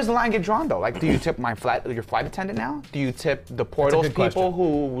 Where does the line get drawn though? Like, do you tip your flight attendant now? Do you tip the portals good people question.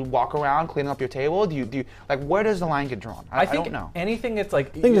 who walk around cleaning up your table? Do you like where does the line get drawn? I think don't know. anything that's like.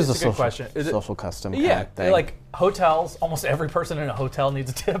 I think there's it's a good social, question. Is it- social custom kind Yeah, of thing. like hotels. Almost every person in a hotel needs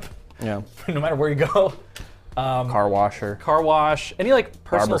a tip, yeah. no matter where you go. Car washer. Car wash, any like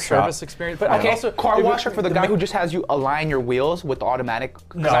personal Barbershop. service experience. But Okay, also car if- washer for the if guy ma- who just has you align your wheels with the automatic.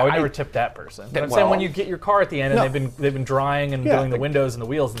 'cause No, I would never tip that person. But I'm saying when well- you get your car at the end and No. they've been drying and Yeah, doing the like- windows and the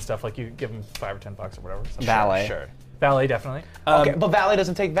wheels and stuff, like you give them $5 or $10 or whatever. So Valet. Sure. Valet definitely. Okay, but valet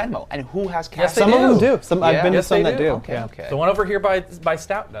doesn't take Venmo, and who has cash? Yes, they Some of them do. do. I've been to Yes, some they that do. do. Okay, Yeah. okay. The one over here by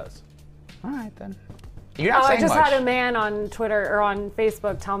Stout does. All right then. You're not I saying just much. had a man on Twitter or on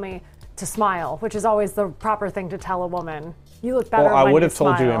Facebook tell me to smile, which is always the proper thing to tell a woman. You look better Well, I when would you have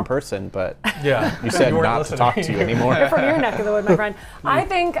told you smile. in person, but Yeah. you said weren't not to talk to you listening. anymore. From your neck of the wood, my friend. I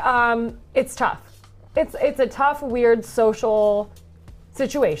think it's tough. It's a tough, weird social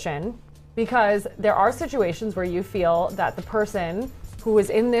situation because there are situations where you feel that the person who is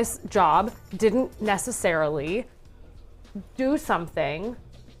in this job didn't necessarily do something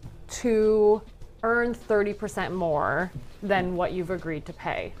to earn 30% more than what you've agreed to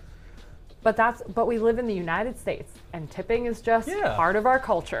pay. But we live in the United States, and tipping is just Yeah. part of our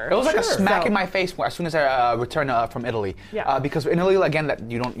culture. It was like a Sure. smack So- in my face as soon as I returned from Italy. Yeah. Because in Italy, again, that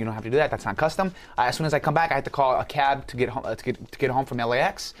you don't have to do that. That's not custom. As soon as I come back, I had to call a cab to get home to get home from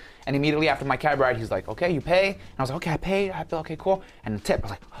LAX. And immediately after my cab ride, he's like, "Okay, you pay." And I was like, "Okay, I paid. I feel okay, cool." And the tip, I was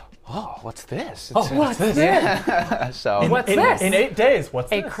like, "Oh, what's this?" Oh, what's this? So What's in, this? In 8 days,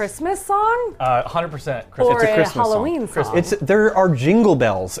 what's A this? Christmas song 100% Christmas. or It's a a, Christmas song. Halloween song? It's there are jingle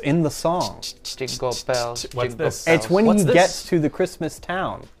bells in the song. jingle bells. What's jingle this? bells. It's when What's he this? gets to the Christmas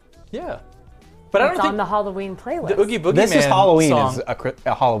town. Yeah. But I It's don't on think the Halloween playlist. the Oogie Boogie This Man is Halloween song, is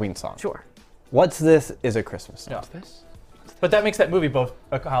a Halloween song. Sure. What's this is a Christmas song. Yeah. But that makes that movie both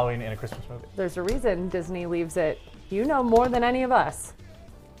a Halloween and a Christmas movie. There's a reason Disney leaves it, you know more than any of us,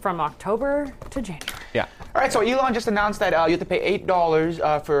 from October to January. Yeah. All right, so Elon just announced that you have to pay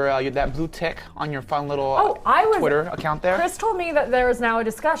 $8 for that blue tick on your fun little Twitter account there. Chris told me that there is now a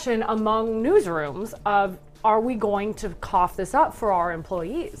discussion among newsrooms of, are we going to cough this up for our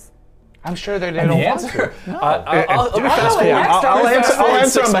employees? I'm sure they And don't the want answer? to. Let me fast know, forward. next I'll time- answer, I'll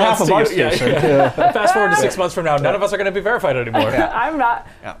answer on behalf of our station. Fast forward to 6 months from now, none of us are going to be verified anymore. I'm not.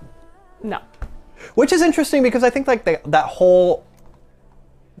 Yeah. No. Which is interesting because I think like that whole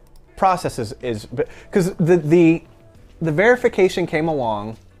process is because the verification came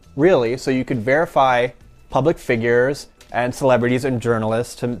along really so you could verify public figures and celebrities and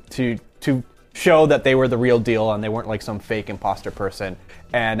journalists to show that they were the real deal and they weren't like some fake imposter person.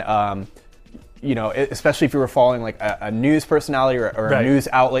 And you know, especially if you were following like a news personality or Right. a news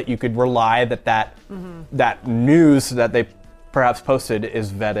outlet, you could rely that that news that they perhaps posted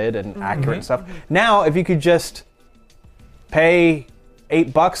is vetted and accurate and stuff. Now, if you could just pay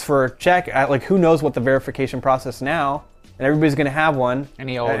 $8 for a check, like who knows what the verification process now, and everybody's going to have one,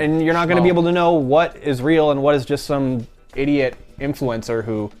 Any old and you're not going to be schmo. able to know what is real and what is just some idiot influencer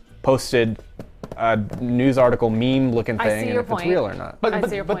who posted a news article meme-looking I see thing, and your if it's point. real or not. I see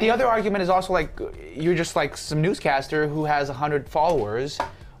But your but the point. other argument is also like you're just like some newscaster who has 100 followers.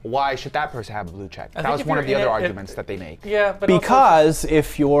 Why should that person have a blue check? That think was if one of the you're other in it- arguments that they make. Yeah, but also- Because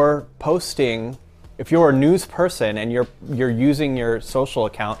if you're posting, if you're a news person and you're using your social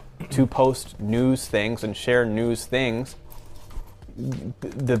account to post news things and share news things,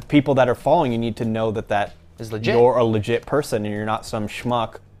 the people that are following you need to know that Is legit. you're a legit person and you're not some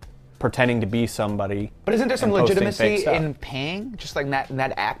schmuck pretending to be somebody. But isn't there some and posting fake legitimacy stuff. in paying, just like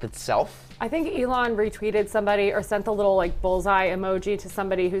that act itself? I think Elon retweeted somebody or sent a little like bullseye emoji to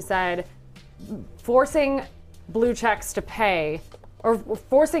somebody who said forcing blue checks to pay or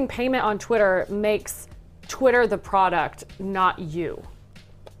forcing payment on Twitter makes Twitter the product, not you.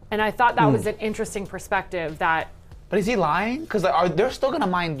 And I thought that was an interesting perspective that But is he lying? Because they're still going to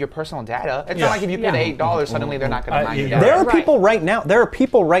mine your personal data. It's Yeah. not like if you pay $8, suddenly they're not going to mine your yeah. data. There are Right. people right now. There are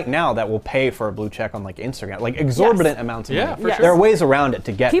people right now that will pay for a blue check on like Instagram, like exorbitant amounts of Yeah, money. for Yes. sure. There are ways around it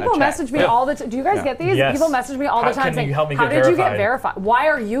to get. people a check. message me all the time. Do you guys get these? Yes. People message me all the How time can saying, you help me "How get did you get verified?" verified? Why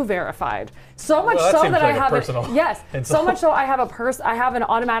are you verified?" So much Well, that so seems that like I a have personal yes, so insult. much so I have I have an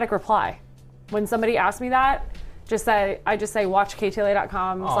automatic reply when somebody asks me that. I just say watch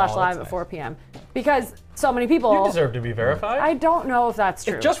ktla.com/live that's at nice. 4 p.m. because so many people. You deserve to be verified. I don't know if that's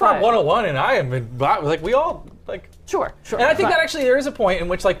true. Just but- Rob 101 and I am like we all like. Sure. And I think but- that actually there is a point in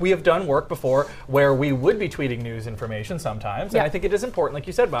which like we have done work before where we would be tweeting news information sometimes, Yeah. and I think it is important, like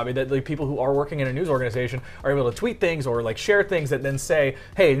you said, Bobby, that like people who are working in a news organization are able to tweet things or like share things that then say,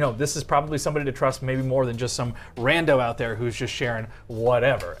 hey, no, this is probably somebody to trust, maybe more than just some rando out there who's just sharing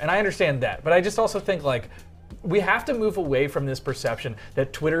whatever. And I understand that, but I just also think like we have to move away from this perception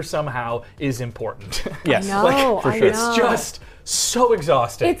that Twitter somehow is important. Yes, I know, for I sure. know. It's just so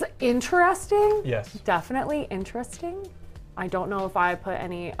exhausting. It's interesting. Yes. Definitely interesting. I don't know if I put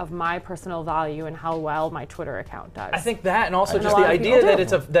any of my personal value in how well my Twitter account does. I think that, and also And just a the lot of idea people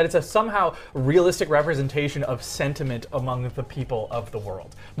that do. it's a somehow realistic representation of sentiment among the people of the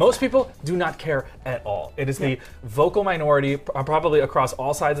world. Most people do not care at all. It is the vocal minority, probably across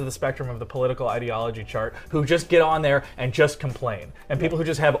all sides of the spectrum of the political ideology chart, who just get on there and just complain, and people who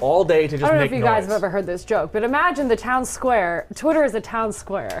just have all day to just I don't know make if you noise. guys have ever heard this joke, but imagine the town square. Twitter is a town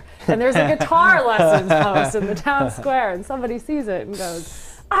square, and there's a guitar lessons post in the town square, and somebody sees it and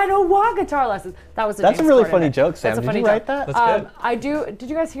goes, "I don't want guitar lessons." That was That's James a really Corden funny bit. joke, Sam. That's a Did funny you write joke. that? That's good. I do. Did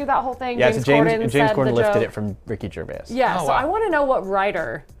you guys hear that whole thing? Yeah, James so James said Corden the lifted joke. it from Ricky Gervais. Yeah, Oh, so wow. I want to know what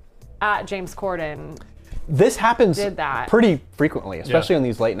writer at James Corden. This happens Did that. pretty frequently, especially on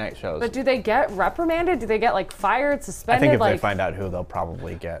these late night shows. But do they get reprimanded? Do they get like fired, I suspended? think if like, they find out who, they'll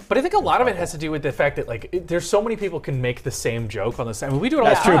probably get. But I think a lot of it has to do with the fact that like there's so many people can make the same joke on the same. I mean, we do it all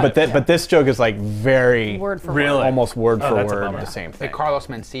That's the true, time. but this joke is like very Word for Really? word. almost word for that's a word bummer. the same thing. Like Carlos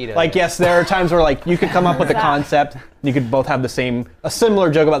Mencia. Like yes, there are times where like you could come up with a that? concept, you could both have a similar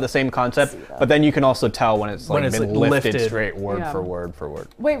joke about the same concept, but then you can also tell when it's like When it's, been like, lifted lifted. straight word Yeah. for word for word.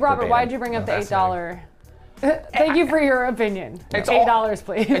 Wait, Robert, verbatim. why did you bring up the $8? Thank you for your opinion. It's $8,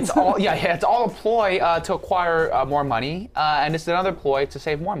 please. It's all it's all a ploy to acquire more money, and it's another ploy to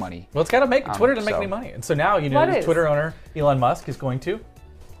save more money. Well, it's got to make Twitter to make so- any money, and so now you know What is? Twitter owner Elon Musk is going to.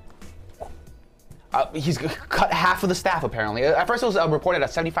 He's cut half of the staff apparently. At first it was reported at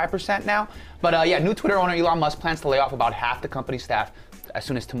 75% now, but yeah, new Twitter owner Elon Musk plans to lay off about half the company's staff as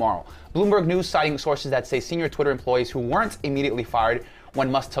soon as tomorrow. Bloomberg News citing sources that say senior Twitter employees who weren't immediately fired when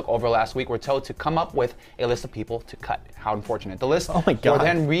Musk took over last week were told to come up with a list of people to cut. How unfortunate. The list Oh my God. were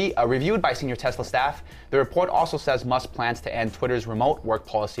then reviewed by senior Tesla staff. The report also says Musk plans to end Twitter's remote work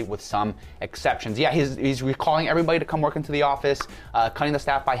policy with some exceptions. Yeah, he's recalling everybody to come work into the office, cutting the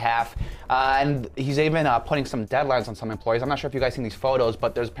staff by half, and he's even putting some deadlines on some employees. I'm not sure if you guys seen these photos,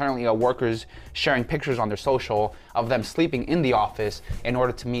 but there's apparently workers sharing pictures on their social of them sleeping in the office in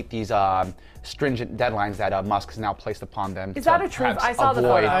order to meet these stringent deadlines that Musk has now placed upon them. Is to that a truth? perhaps I saw the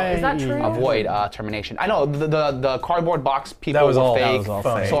avoid- photo. Is that true? Avoid termination. I know the cardboard box people That was were all- fake. that was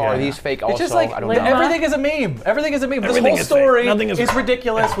all fake, So are yeah. these fake also? It's just like I don't know. everything is a meme. Everything is a meme. This Everything whole is fake. story Nothing is real.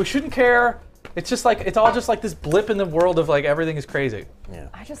 ridiculous. We shouldn't care. It's just like it's all just like this blip in the world of like everything is crazy.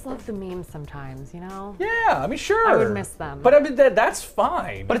 I just love the memes sometimes, you know? Yeah, I mean sure. I would miss them. But I mean that's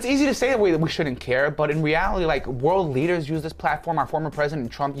fine. But it's easy to say that we shouldn't care, but in reality, like world leaders use this platform. Our former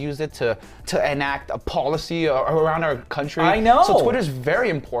president Trump used it to enact a policy around our country. I know. So Twitter's very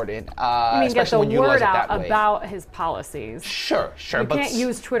important, I mean, get especially the when you utilize word it out that way. about his policies. Sure, You but can't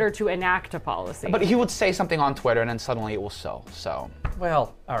use Twitter to enact a policy. But he would say something on Twitter, and then suddenly it will sow. So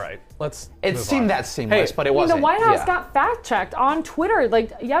well, all right. Let's. it move seemed on. that seamless, Hey, but it I mean, wasn't. the White House yeah. got fact checked on Twitter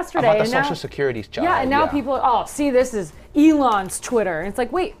like yesterday. about the and now, Social Security's job. Yeah, and now people, oh, see, this is Elon's Twitter. And it's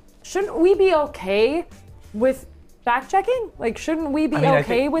like, wait, shouldn't we be okay with fact checking? Like, shouldn't we be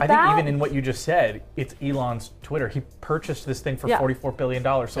okay with I that? think even in what you just said, it's Elon's Twitter. He purchased this thing for $44 billion.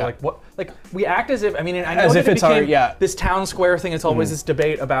 So like what? Like we act as if, I mean, and I know As that if it it's our- became yeah. this town square thing. It's always this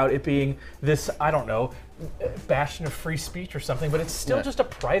debate about it being this, I don't know, bastion of free speech or something, but it's still just a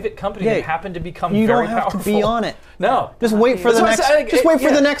private company Yeah, that happened to become You very don't have powerful. to be on it. No. Just wait for the That's next. what I say, Just wait for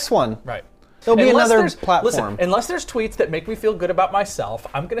yeah. the next one. Right. There'll be Unless another there's- platform. Listen, unless there's tweets that make me feel good about myself,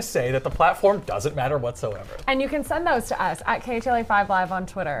 I'm going to say that the platform doesn't matter whatsoever. And you can send those to us at KTLA5 Live on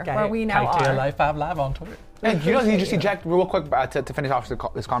Twitter, where we now are. Live 5 Live on Twitter. And you know, you just see Jack real quick to finish off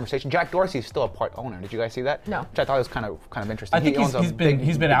this conversation. Jack Dorsey is still a part owner. Did you guys see that? No. Which I thought was kind of interesting. I think owns a he's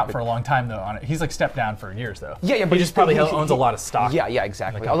been out big- for a long time though on it. He's like stepped down for years though. Yeah, He but just probably owns a lot of stock. Yeah, in the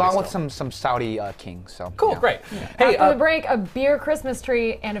exactly. company Along with still. some Saudi kings. So Cool, yeah. great. Hey, After the break, a beer Christmas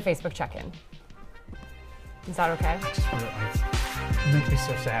tree and a Facebook check-in. Is that okay? it makes me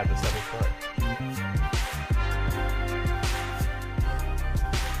so sad this every story.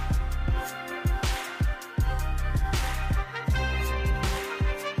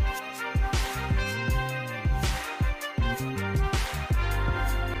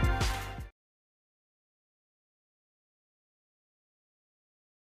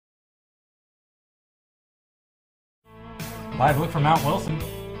 Live look from Mount Wilson.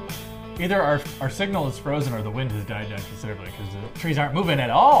 Either our signal is frozen or the wind has died down considerably because the trees aren't moving at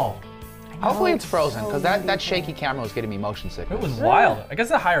all. Hopefully it's frozen because that shaky camera was getting me motion sickness. It was wild. I guess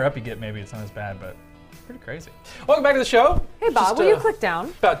the higher up you get, maybe it's not as bad, but pretty crazy. Welcome back to the show. Hey, Bob, Just, will you click down?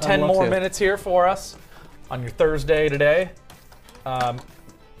 About 10 love more to. minutes here for us on your Thursday today.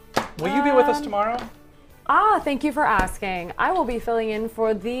 Will you be with us tomorrow? Thank you for asking. I will be filling in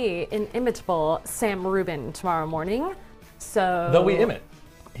for the inimitable Sam Rubin tomorrow morning. So Though we imit.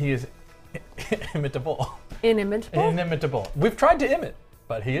 He is imitable. Inimitable? Inimitable. We've tried to imit,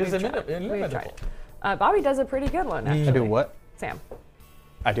 but he is We've inimitable. tried. Bobby does a pretty good one, actually. I do what? Sam.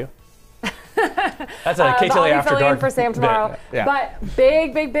 I do. That's a But KTLA I'll be After filling in Dark for Sam bit. tomorrow. Yeah. But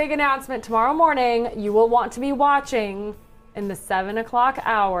big announcement tomorrow morning. You will want to be watching in the 7 o'clock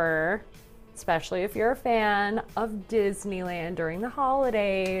hour, especially if you're a fan of Disneyland during the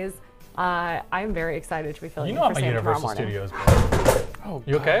holidays. I'm very excited to be filling You in know for I'm a Sam tomorrow Universal morning. Studios boy. Oh,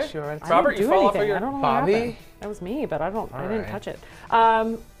 You okay? gosh, you're right. I Robert, didn't you do fall off of anything. your I don't know what Bobby? happened. That was me, but I didn't right. touch it.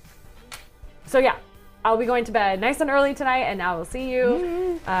 So yeah, I'll be going to bed nice and early tonight, and I will see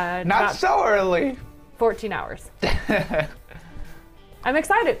you. Not about so early. 14 hours. I'm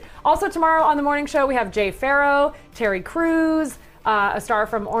excited. Also tomorrow on the morning show, we have Jay Farrow, Terry Crews, a star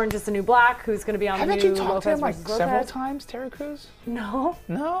from Orange is the New Black, who's going to be on Haven't the new you talked to Lopez him like versus several Lopez. times, Terry Crews? No,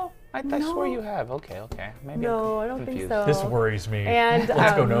 No, I swear you have. Okay. Maybe no, I I'm don't think confused. so. This worries me. And,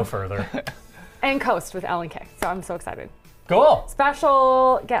 Let's go no further. And Coast with Ellen K. So I'm so excited. Cool.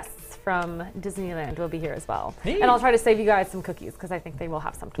 Special guests from Disneyland will be here as well. Neat. And I'll try to save you guys some cookies because I think they will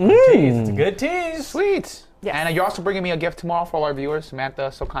have some. Tease. It's a good tease. Sweet. Yes. And you're also bringing me a gift tomorrow for all our viewers.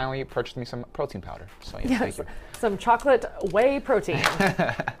 Samantha so kindly purchased me some protein powder. So yeah, thank Yes, you. some chocolate whey protein.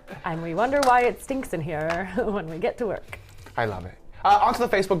 And we wonder why it stinks in here when we get to work. I love it. Onto the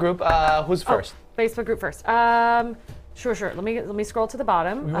Facebook group. Who's first? Facebook group first. Sure. Let me scroll to the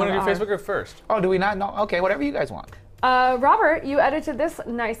bottom. We want to do of Facebook group first. Oh, do we not know? Okay, whatever you guys want. Robert, you edited this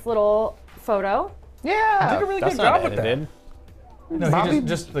nice little photo. Yeah. Did a really That's good not job with that. edited. No, Bobby he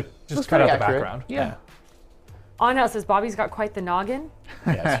just Looks cut out pretty the accurate. background. Yeah. On now it says Bobby's got quite the noggin.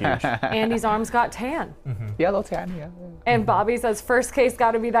 Yeah, it's huge. Andy's arms got tan. Yellow tan, yeah. And Bobby says first case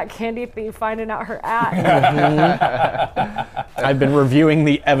got to be that candy thief finding out her at. I've been reviewing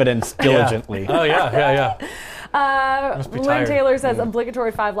the evidence diligently. Oh yeah. be Lynn tired. Taylor says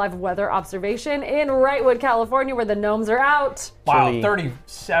obligatory 5 live weather observation in Wrightwood, California, where the gnomes are out. Wow, Chilly.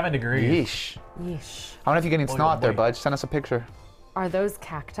 37 degrees. Yeesh. Yeesh. I don't know if you're getting snow oh out there, boy. bud. Send us a picture. Are those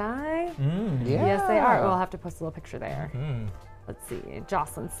cacti? Yeah. Yes, they are. We'll have to post a little picture there. Let's see.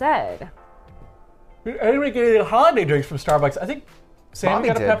 Jocelyn said, Anybody get any holiday drinks from Starbucks? I think Sam Bobby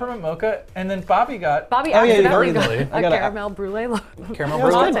got a did. peppermint mocha, and then Bobby got Bobby yeah, accidentally got inadvertently. a I got a- caramel brulee. caramel Yeah,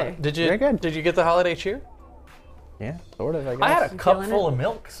 it was brulee. good. Did you? Very good. Did you get the holiday cheer? Yeah, sort of, I guess. I had a cup feeling full it? of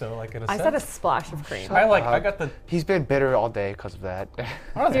milk, so like in a I sense. said a splash of cream. I got the. He's been bitter all day because of that.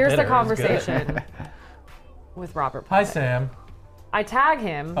 Here's the bitter, it was good. conversation with Robert. Hi Plummet. Sam. I tag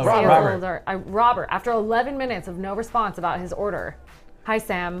him. Oh, say a Robert. little dar- Robert, after 11 minutes of no response about his order. Hi,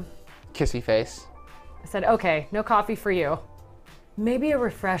 Sam. Kissy face. I said, okay, no coffee for you. Maybe a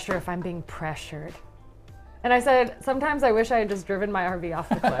refresher if I'm being pressured. And I said, sometimes I wish I had just driven my RV off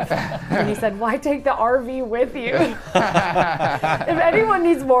the cliff. And he said, why take the RV with you? If anyone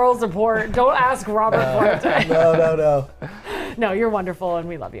needs moral support, don't ask Robert for it. No. No, you're wonderful, and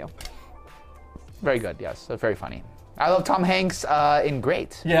we love you. Very good. Yes, that's very funny. I love Tom Hanks in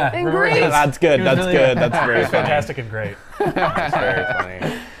Great. Yeah, And River great. Hanks. That's good. He was That's really good. That's very He was funny. fantastic and great. Very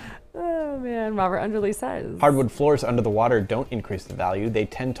funny. Oh man, Robert Underly says. Hardwood floors under the water don't increase the value. They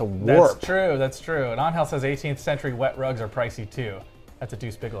tend to That's warp. true. That's true. And Angel says 18th century wet rugs are pricey too. That's a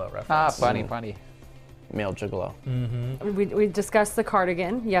Deuce Bigelow reference. Ah, funny, funny. Male gigolo. We discussed the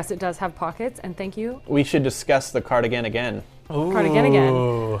cardigan. Yes, it does have pockets, and thank you. We should discuss the cardigan again. Cardigan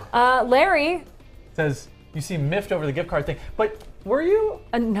again. Larry. Says you seem miffed over the gift card thing, but were you?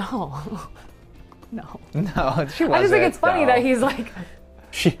 No. No. No, she wasn't. I just think it's funny no. that he's like,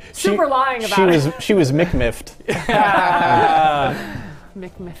 She Super lying about it. She was McMiffed.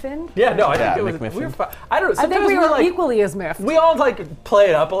 McMiffin? Yeah, no, I Yeah, think it was. McMiffin. We were fine. I don't know. I think Sometimes we were like, equally as miffed. we all like play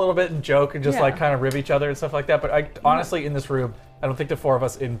it up a little bit and joke and just Yeah. like kind of rib each other and stuff like that. But I honestly, in this room, I don't think the four of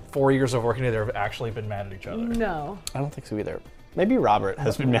us in 4 years of working together have actually been mad at each other. No. I don't think so either. Maybe Robert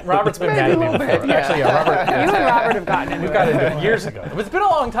has been mad. Robert's been mad at me little before. bit, yeah. Actually, yeah, Robert. You and Robert have gotten into We it. got into it years ago. It's been a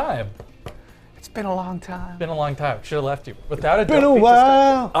long time. It's been a long time. Been a long time. Should have left you without a. Been dope a beat to step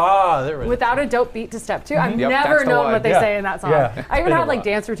while. to. Ah, there it is. Without a dope beat to step to. I've Yep, never that's the known one. what they Yeah. say in that song. Yeah. I even Been a had like while.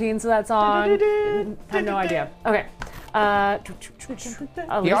 dance routines to that song. Had no idea. Okay.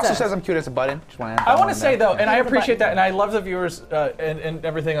 He also says I'm cute as a button. Just wanna I want to say though, and I Hit the appreciate button. that, and I love the viewers and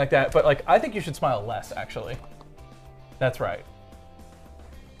everything like that. But like, I think you should smile less. Actually, that's right.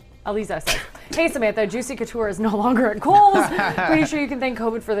 Aliza says, hey Samantha, Juicy Couture is no longer at Kohl's. Pretty sure you can thank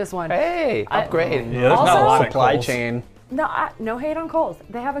COVID for this one. Hey, upgrade. Yeah, there's not a Also- lot of Supply Kohl's. chain. No hate on Kohl's.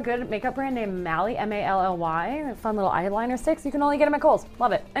 They have a good makeup brand named Mally, M-A-L-L-Y. Fun little eyeliner sticks. You can only get them at Kohl's.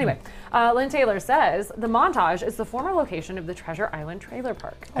 Love it. Anyway, Lynn Taylor says, the Montage is the former location of the Treasure Island Trailer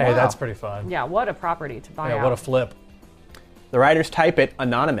Park. Hey, wow. that's pretty fun. Yeah, what a property to buy Yeah, out. what a flip. The writers type it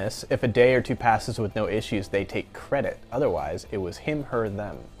anonymous. If a day or two passes with no issues, they take credit. Otherwise, it was him, her,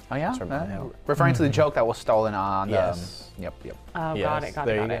 them. Oh yeah. That's from Hell. Referring to the joke that was stolen on. Yes. Yep. Oh, Yes, got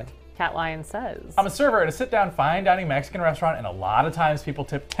there you it. go. Cat Lion says. I'm a server at a sit-down fine dining Mexican restaurant, and a lot of times people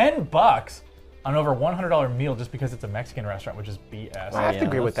tip $10 on over $100 meal just because it's a Mexican restaurant, which is BS. I have to yeah.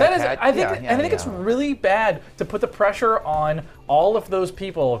 agree with that. That is, Kat. I think, Yeah, I think it's really bad to put the pressure on all of those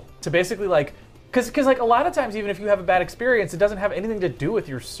people to basically like, because like a lot of times, even if you have a bad experience, it doesn't have anything to do with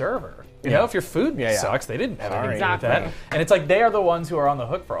your server. You know, if your food Yeah, yeah. sucks, they didn't have anything Exactly. to do with that. And it's like they are the ones who are on the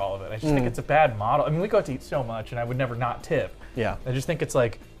hook for all of it. I just think it's a bad model. I mean, we go out to eat so much, and I would never not tip. Yeah. I just think it's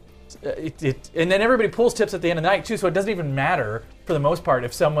like, and then everybody pulls tips at the end of the night too, so it doesn't even matter for the most part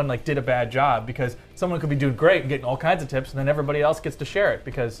if someone like did a bad job, because someone could be doing great and getting all kinds of tips, and then everybody else gets to share it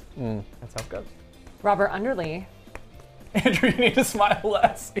because that's how it goes. Robert Underly. Andrew, you need to smile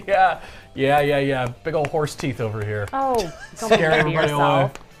less. Yeah. Big old horse teeth over here. Oh, don't Scare be mean to everybody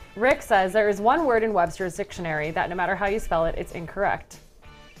yourself. Rick says there is one word in Webster's dictionary that no matter how you spell it, it's incorrect.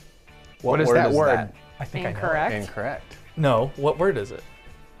 What is that word? that? I think I know. Incorrect. Incorrect. No, what word is it?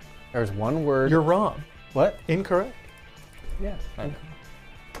 There's one word. You're wrong. what? Incorrect. Yeah.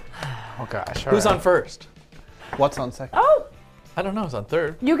 Oh gosh. Who's on first? What's on second? Oh, I don't know. Who's on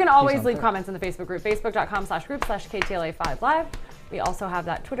third? you can always leave comments in the Facebook group, facebook.com/group/KTLA5Live. We also have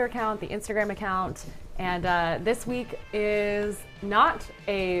that Twitter account, the Instagram account, and this week is not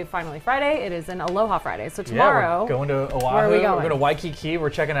a Finally Friday, it is an Aloha Friday. So tomorrow, Yeah, we're going to Oahu. where are we going? We're going to Waikiki. We're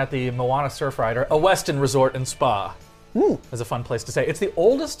checking out the Moana Surf Rider, a Westin resort and spa. Is a fun place to stay. It's the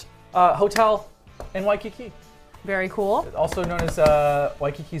oldest hotel in Waikiki, very cool. also known as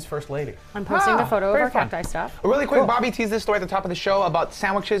Waikiki's First Lady. I'm posting a photo of very our fun. cacti stuff. Really quick, Bobby teased this story at the top of the show about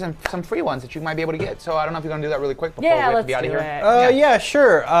sandwiches and some free ones that you might be able to get. So I don't know if you're going to do that really quick before we Yeah, have let's to be out do of it. here. Yeah,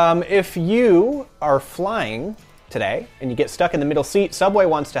 sure. If you are flying today and you get stuck in the middle seat, Subway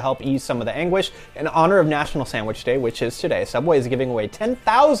wants to help ease some of the anguish. In honor of National Sandwich Day, which is today, Subway is giving away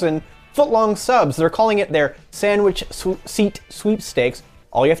 10,000 foot-long subs. They're calling it their Sandwich Seat Sweepstakes.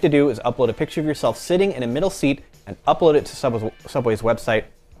 All you have to do is upload a picture of yourself sitting in a middle seat and upload it to Subway's website,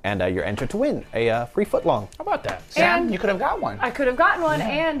 and you're entered to win a free footlong. How about that? Sam, And- you could have got one. I could have gotten one,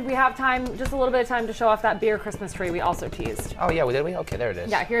 and we have time, just a little bit of time to show off that beer Christmas tree we also teased. Oh yeah, did we? Okay, there it is.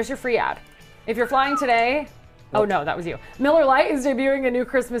 Yeah, here's your free ad. If you're flying today, oh no, that was you. Miller Lite is debuting a new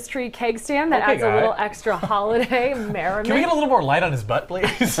Christmas tree keg stand that Okay, adds a guy. little extra holiday merriment. Can we get a little more light on his butt,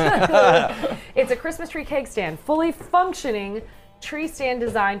 please? It's a Christmas tree keg stand, fully functioning tree stand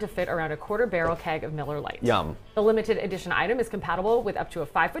designed to fit around a quarter barrel keg of Miller Lite. Yum. The limited edition item is compatible with up to a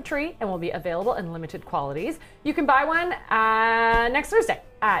 5-foot tree and will be available in limited qualities. You can buy one next Thursday.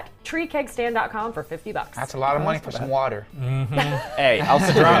 at treecakestand.com for $50. That's a lot of money for some water. Hey, I'll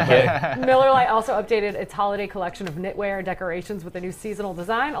drink it. Miller Lite also updated its holiday collection of knitwear and decorations with a new seasonal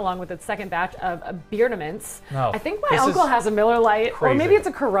design, along with its second batch of beardaments. No, I think my this uncle is has a Miller Lite, or crazy. maybe it's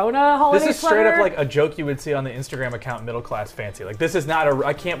a Corona holiday This is straight up sweater. like a joke you would see on the Instagram account Middle Class Fancy. Like, this is not a,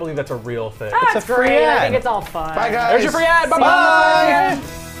 I can't believe that's a real thing. That's a free great. I ad. think it's all fun. Bye, guys. There's your free ad. See you on the Bye-bye. front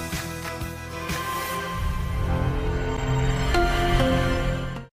end.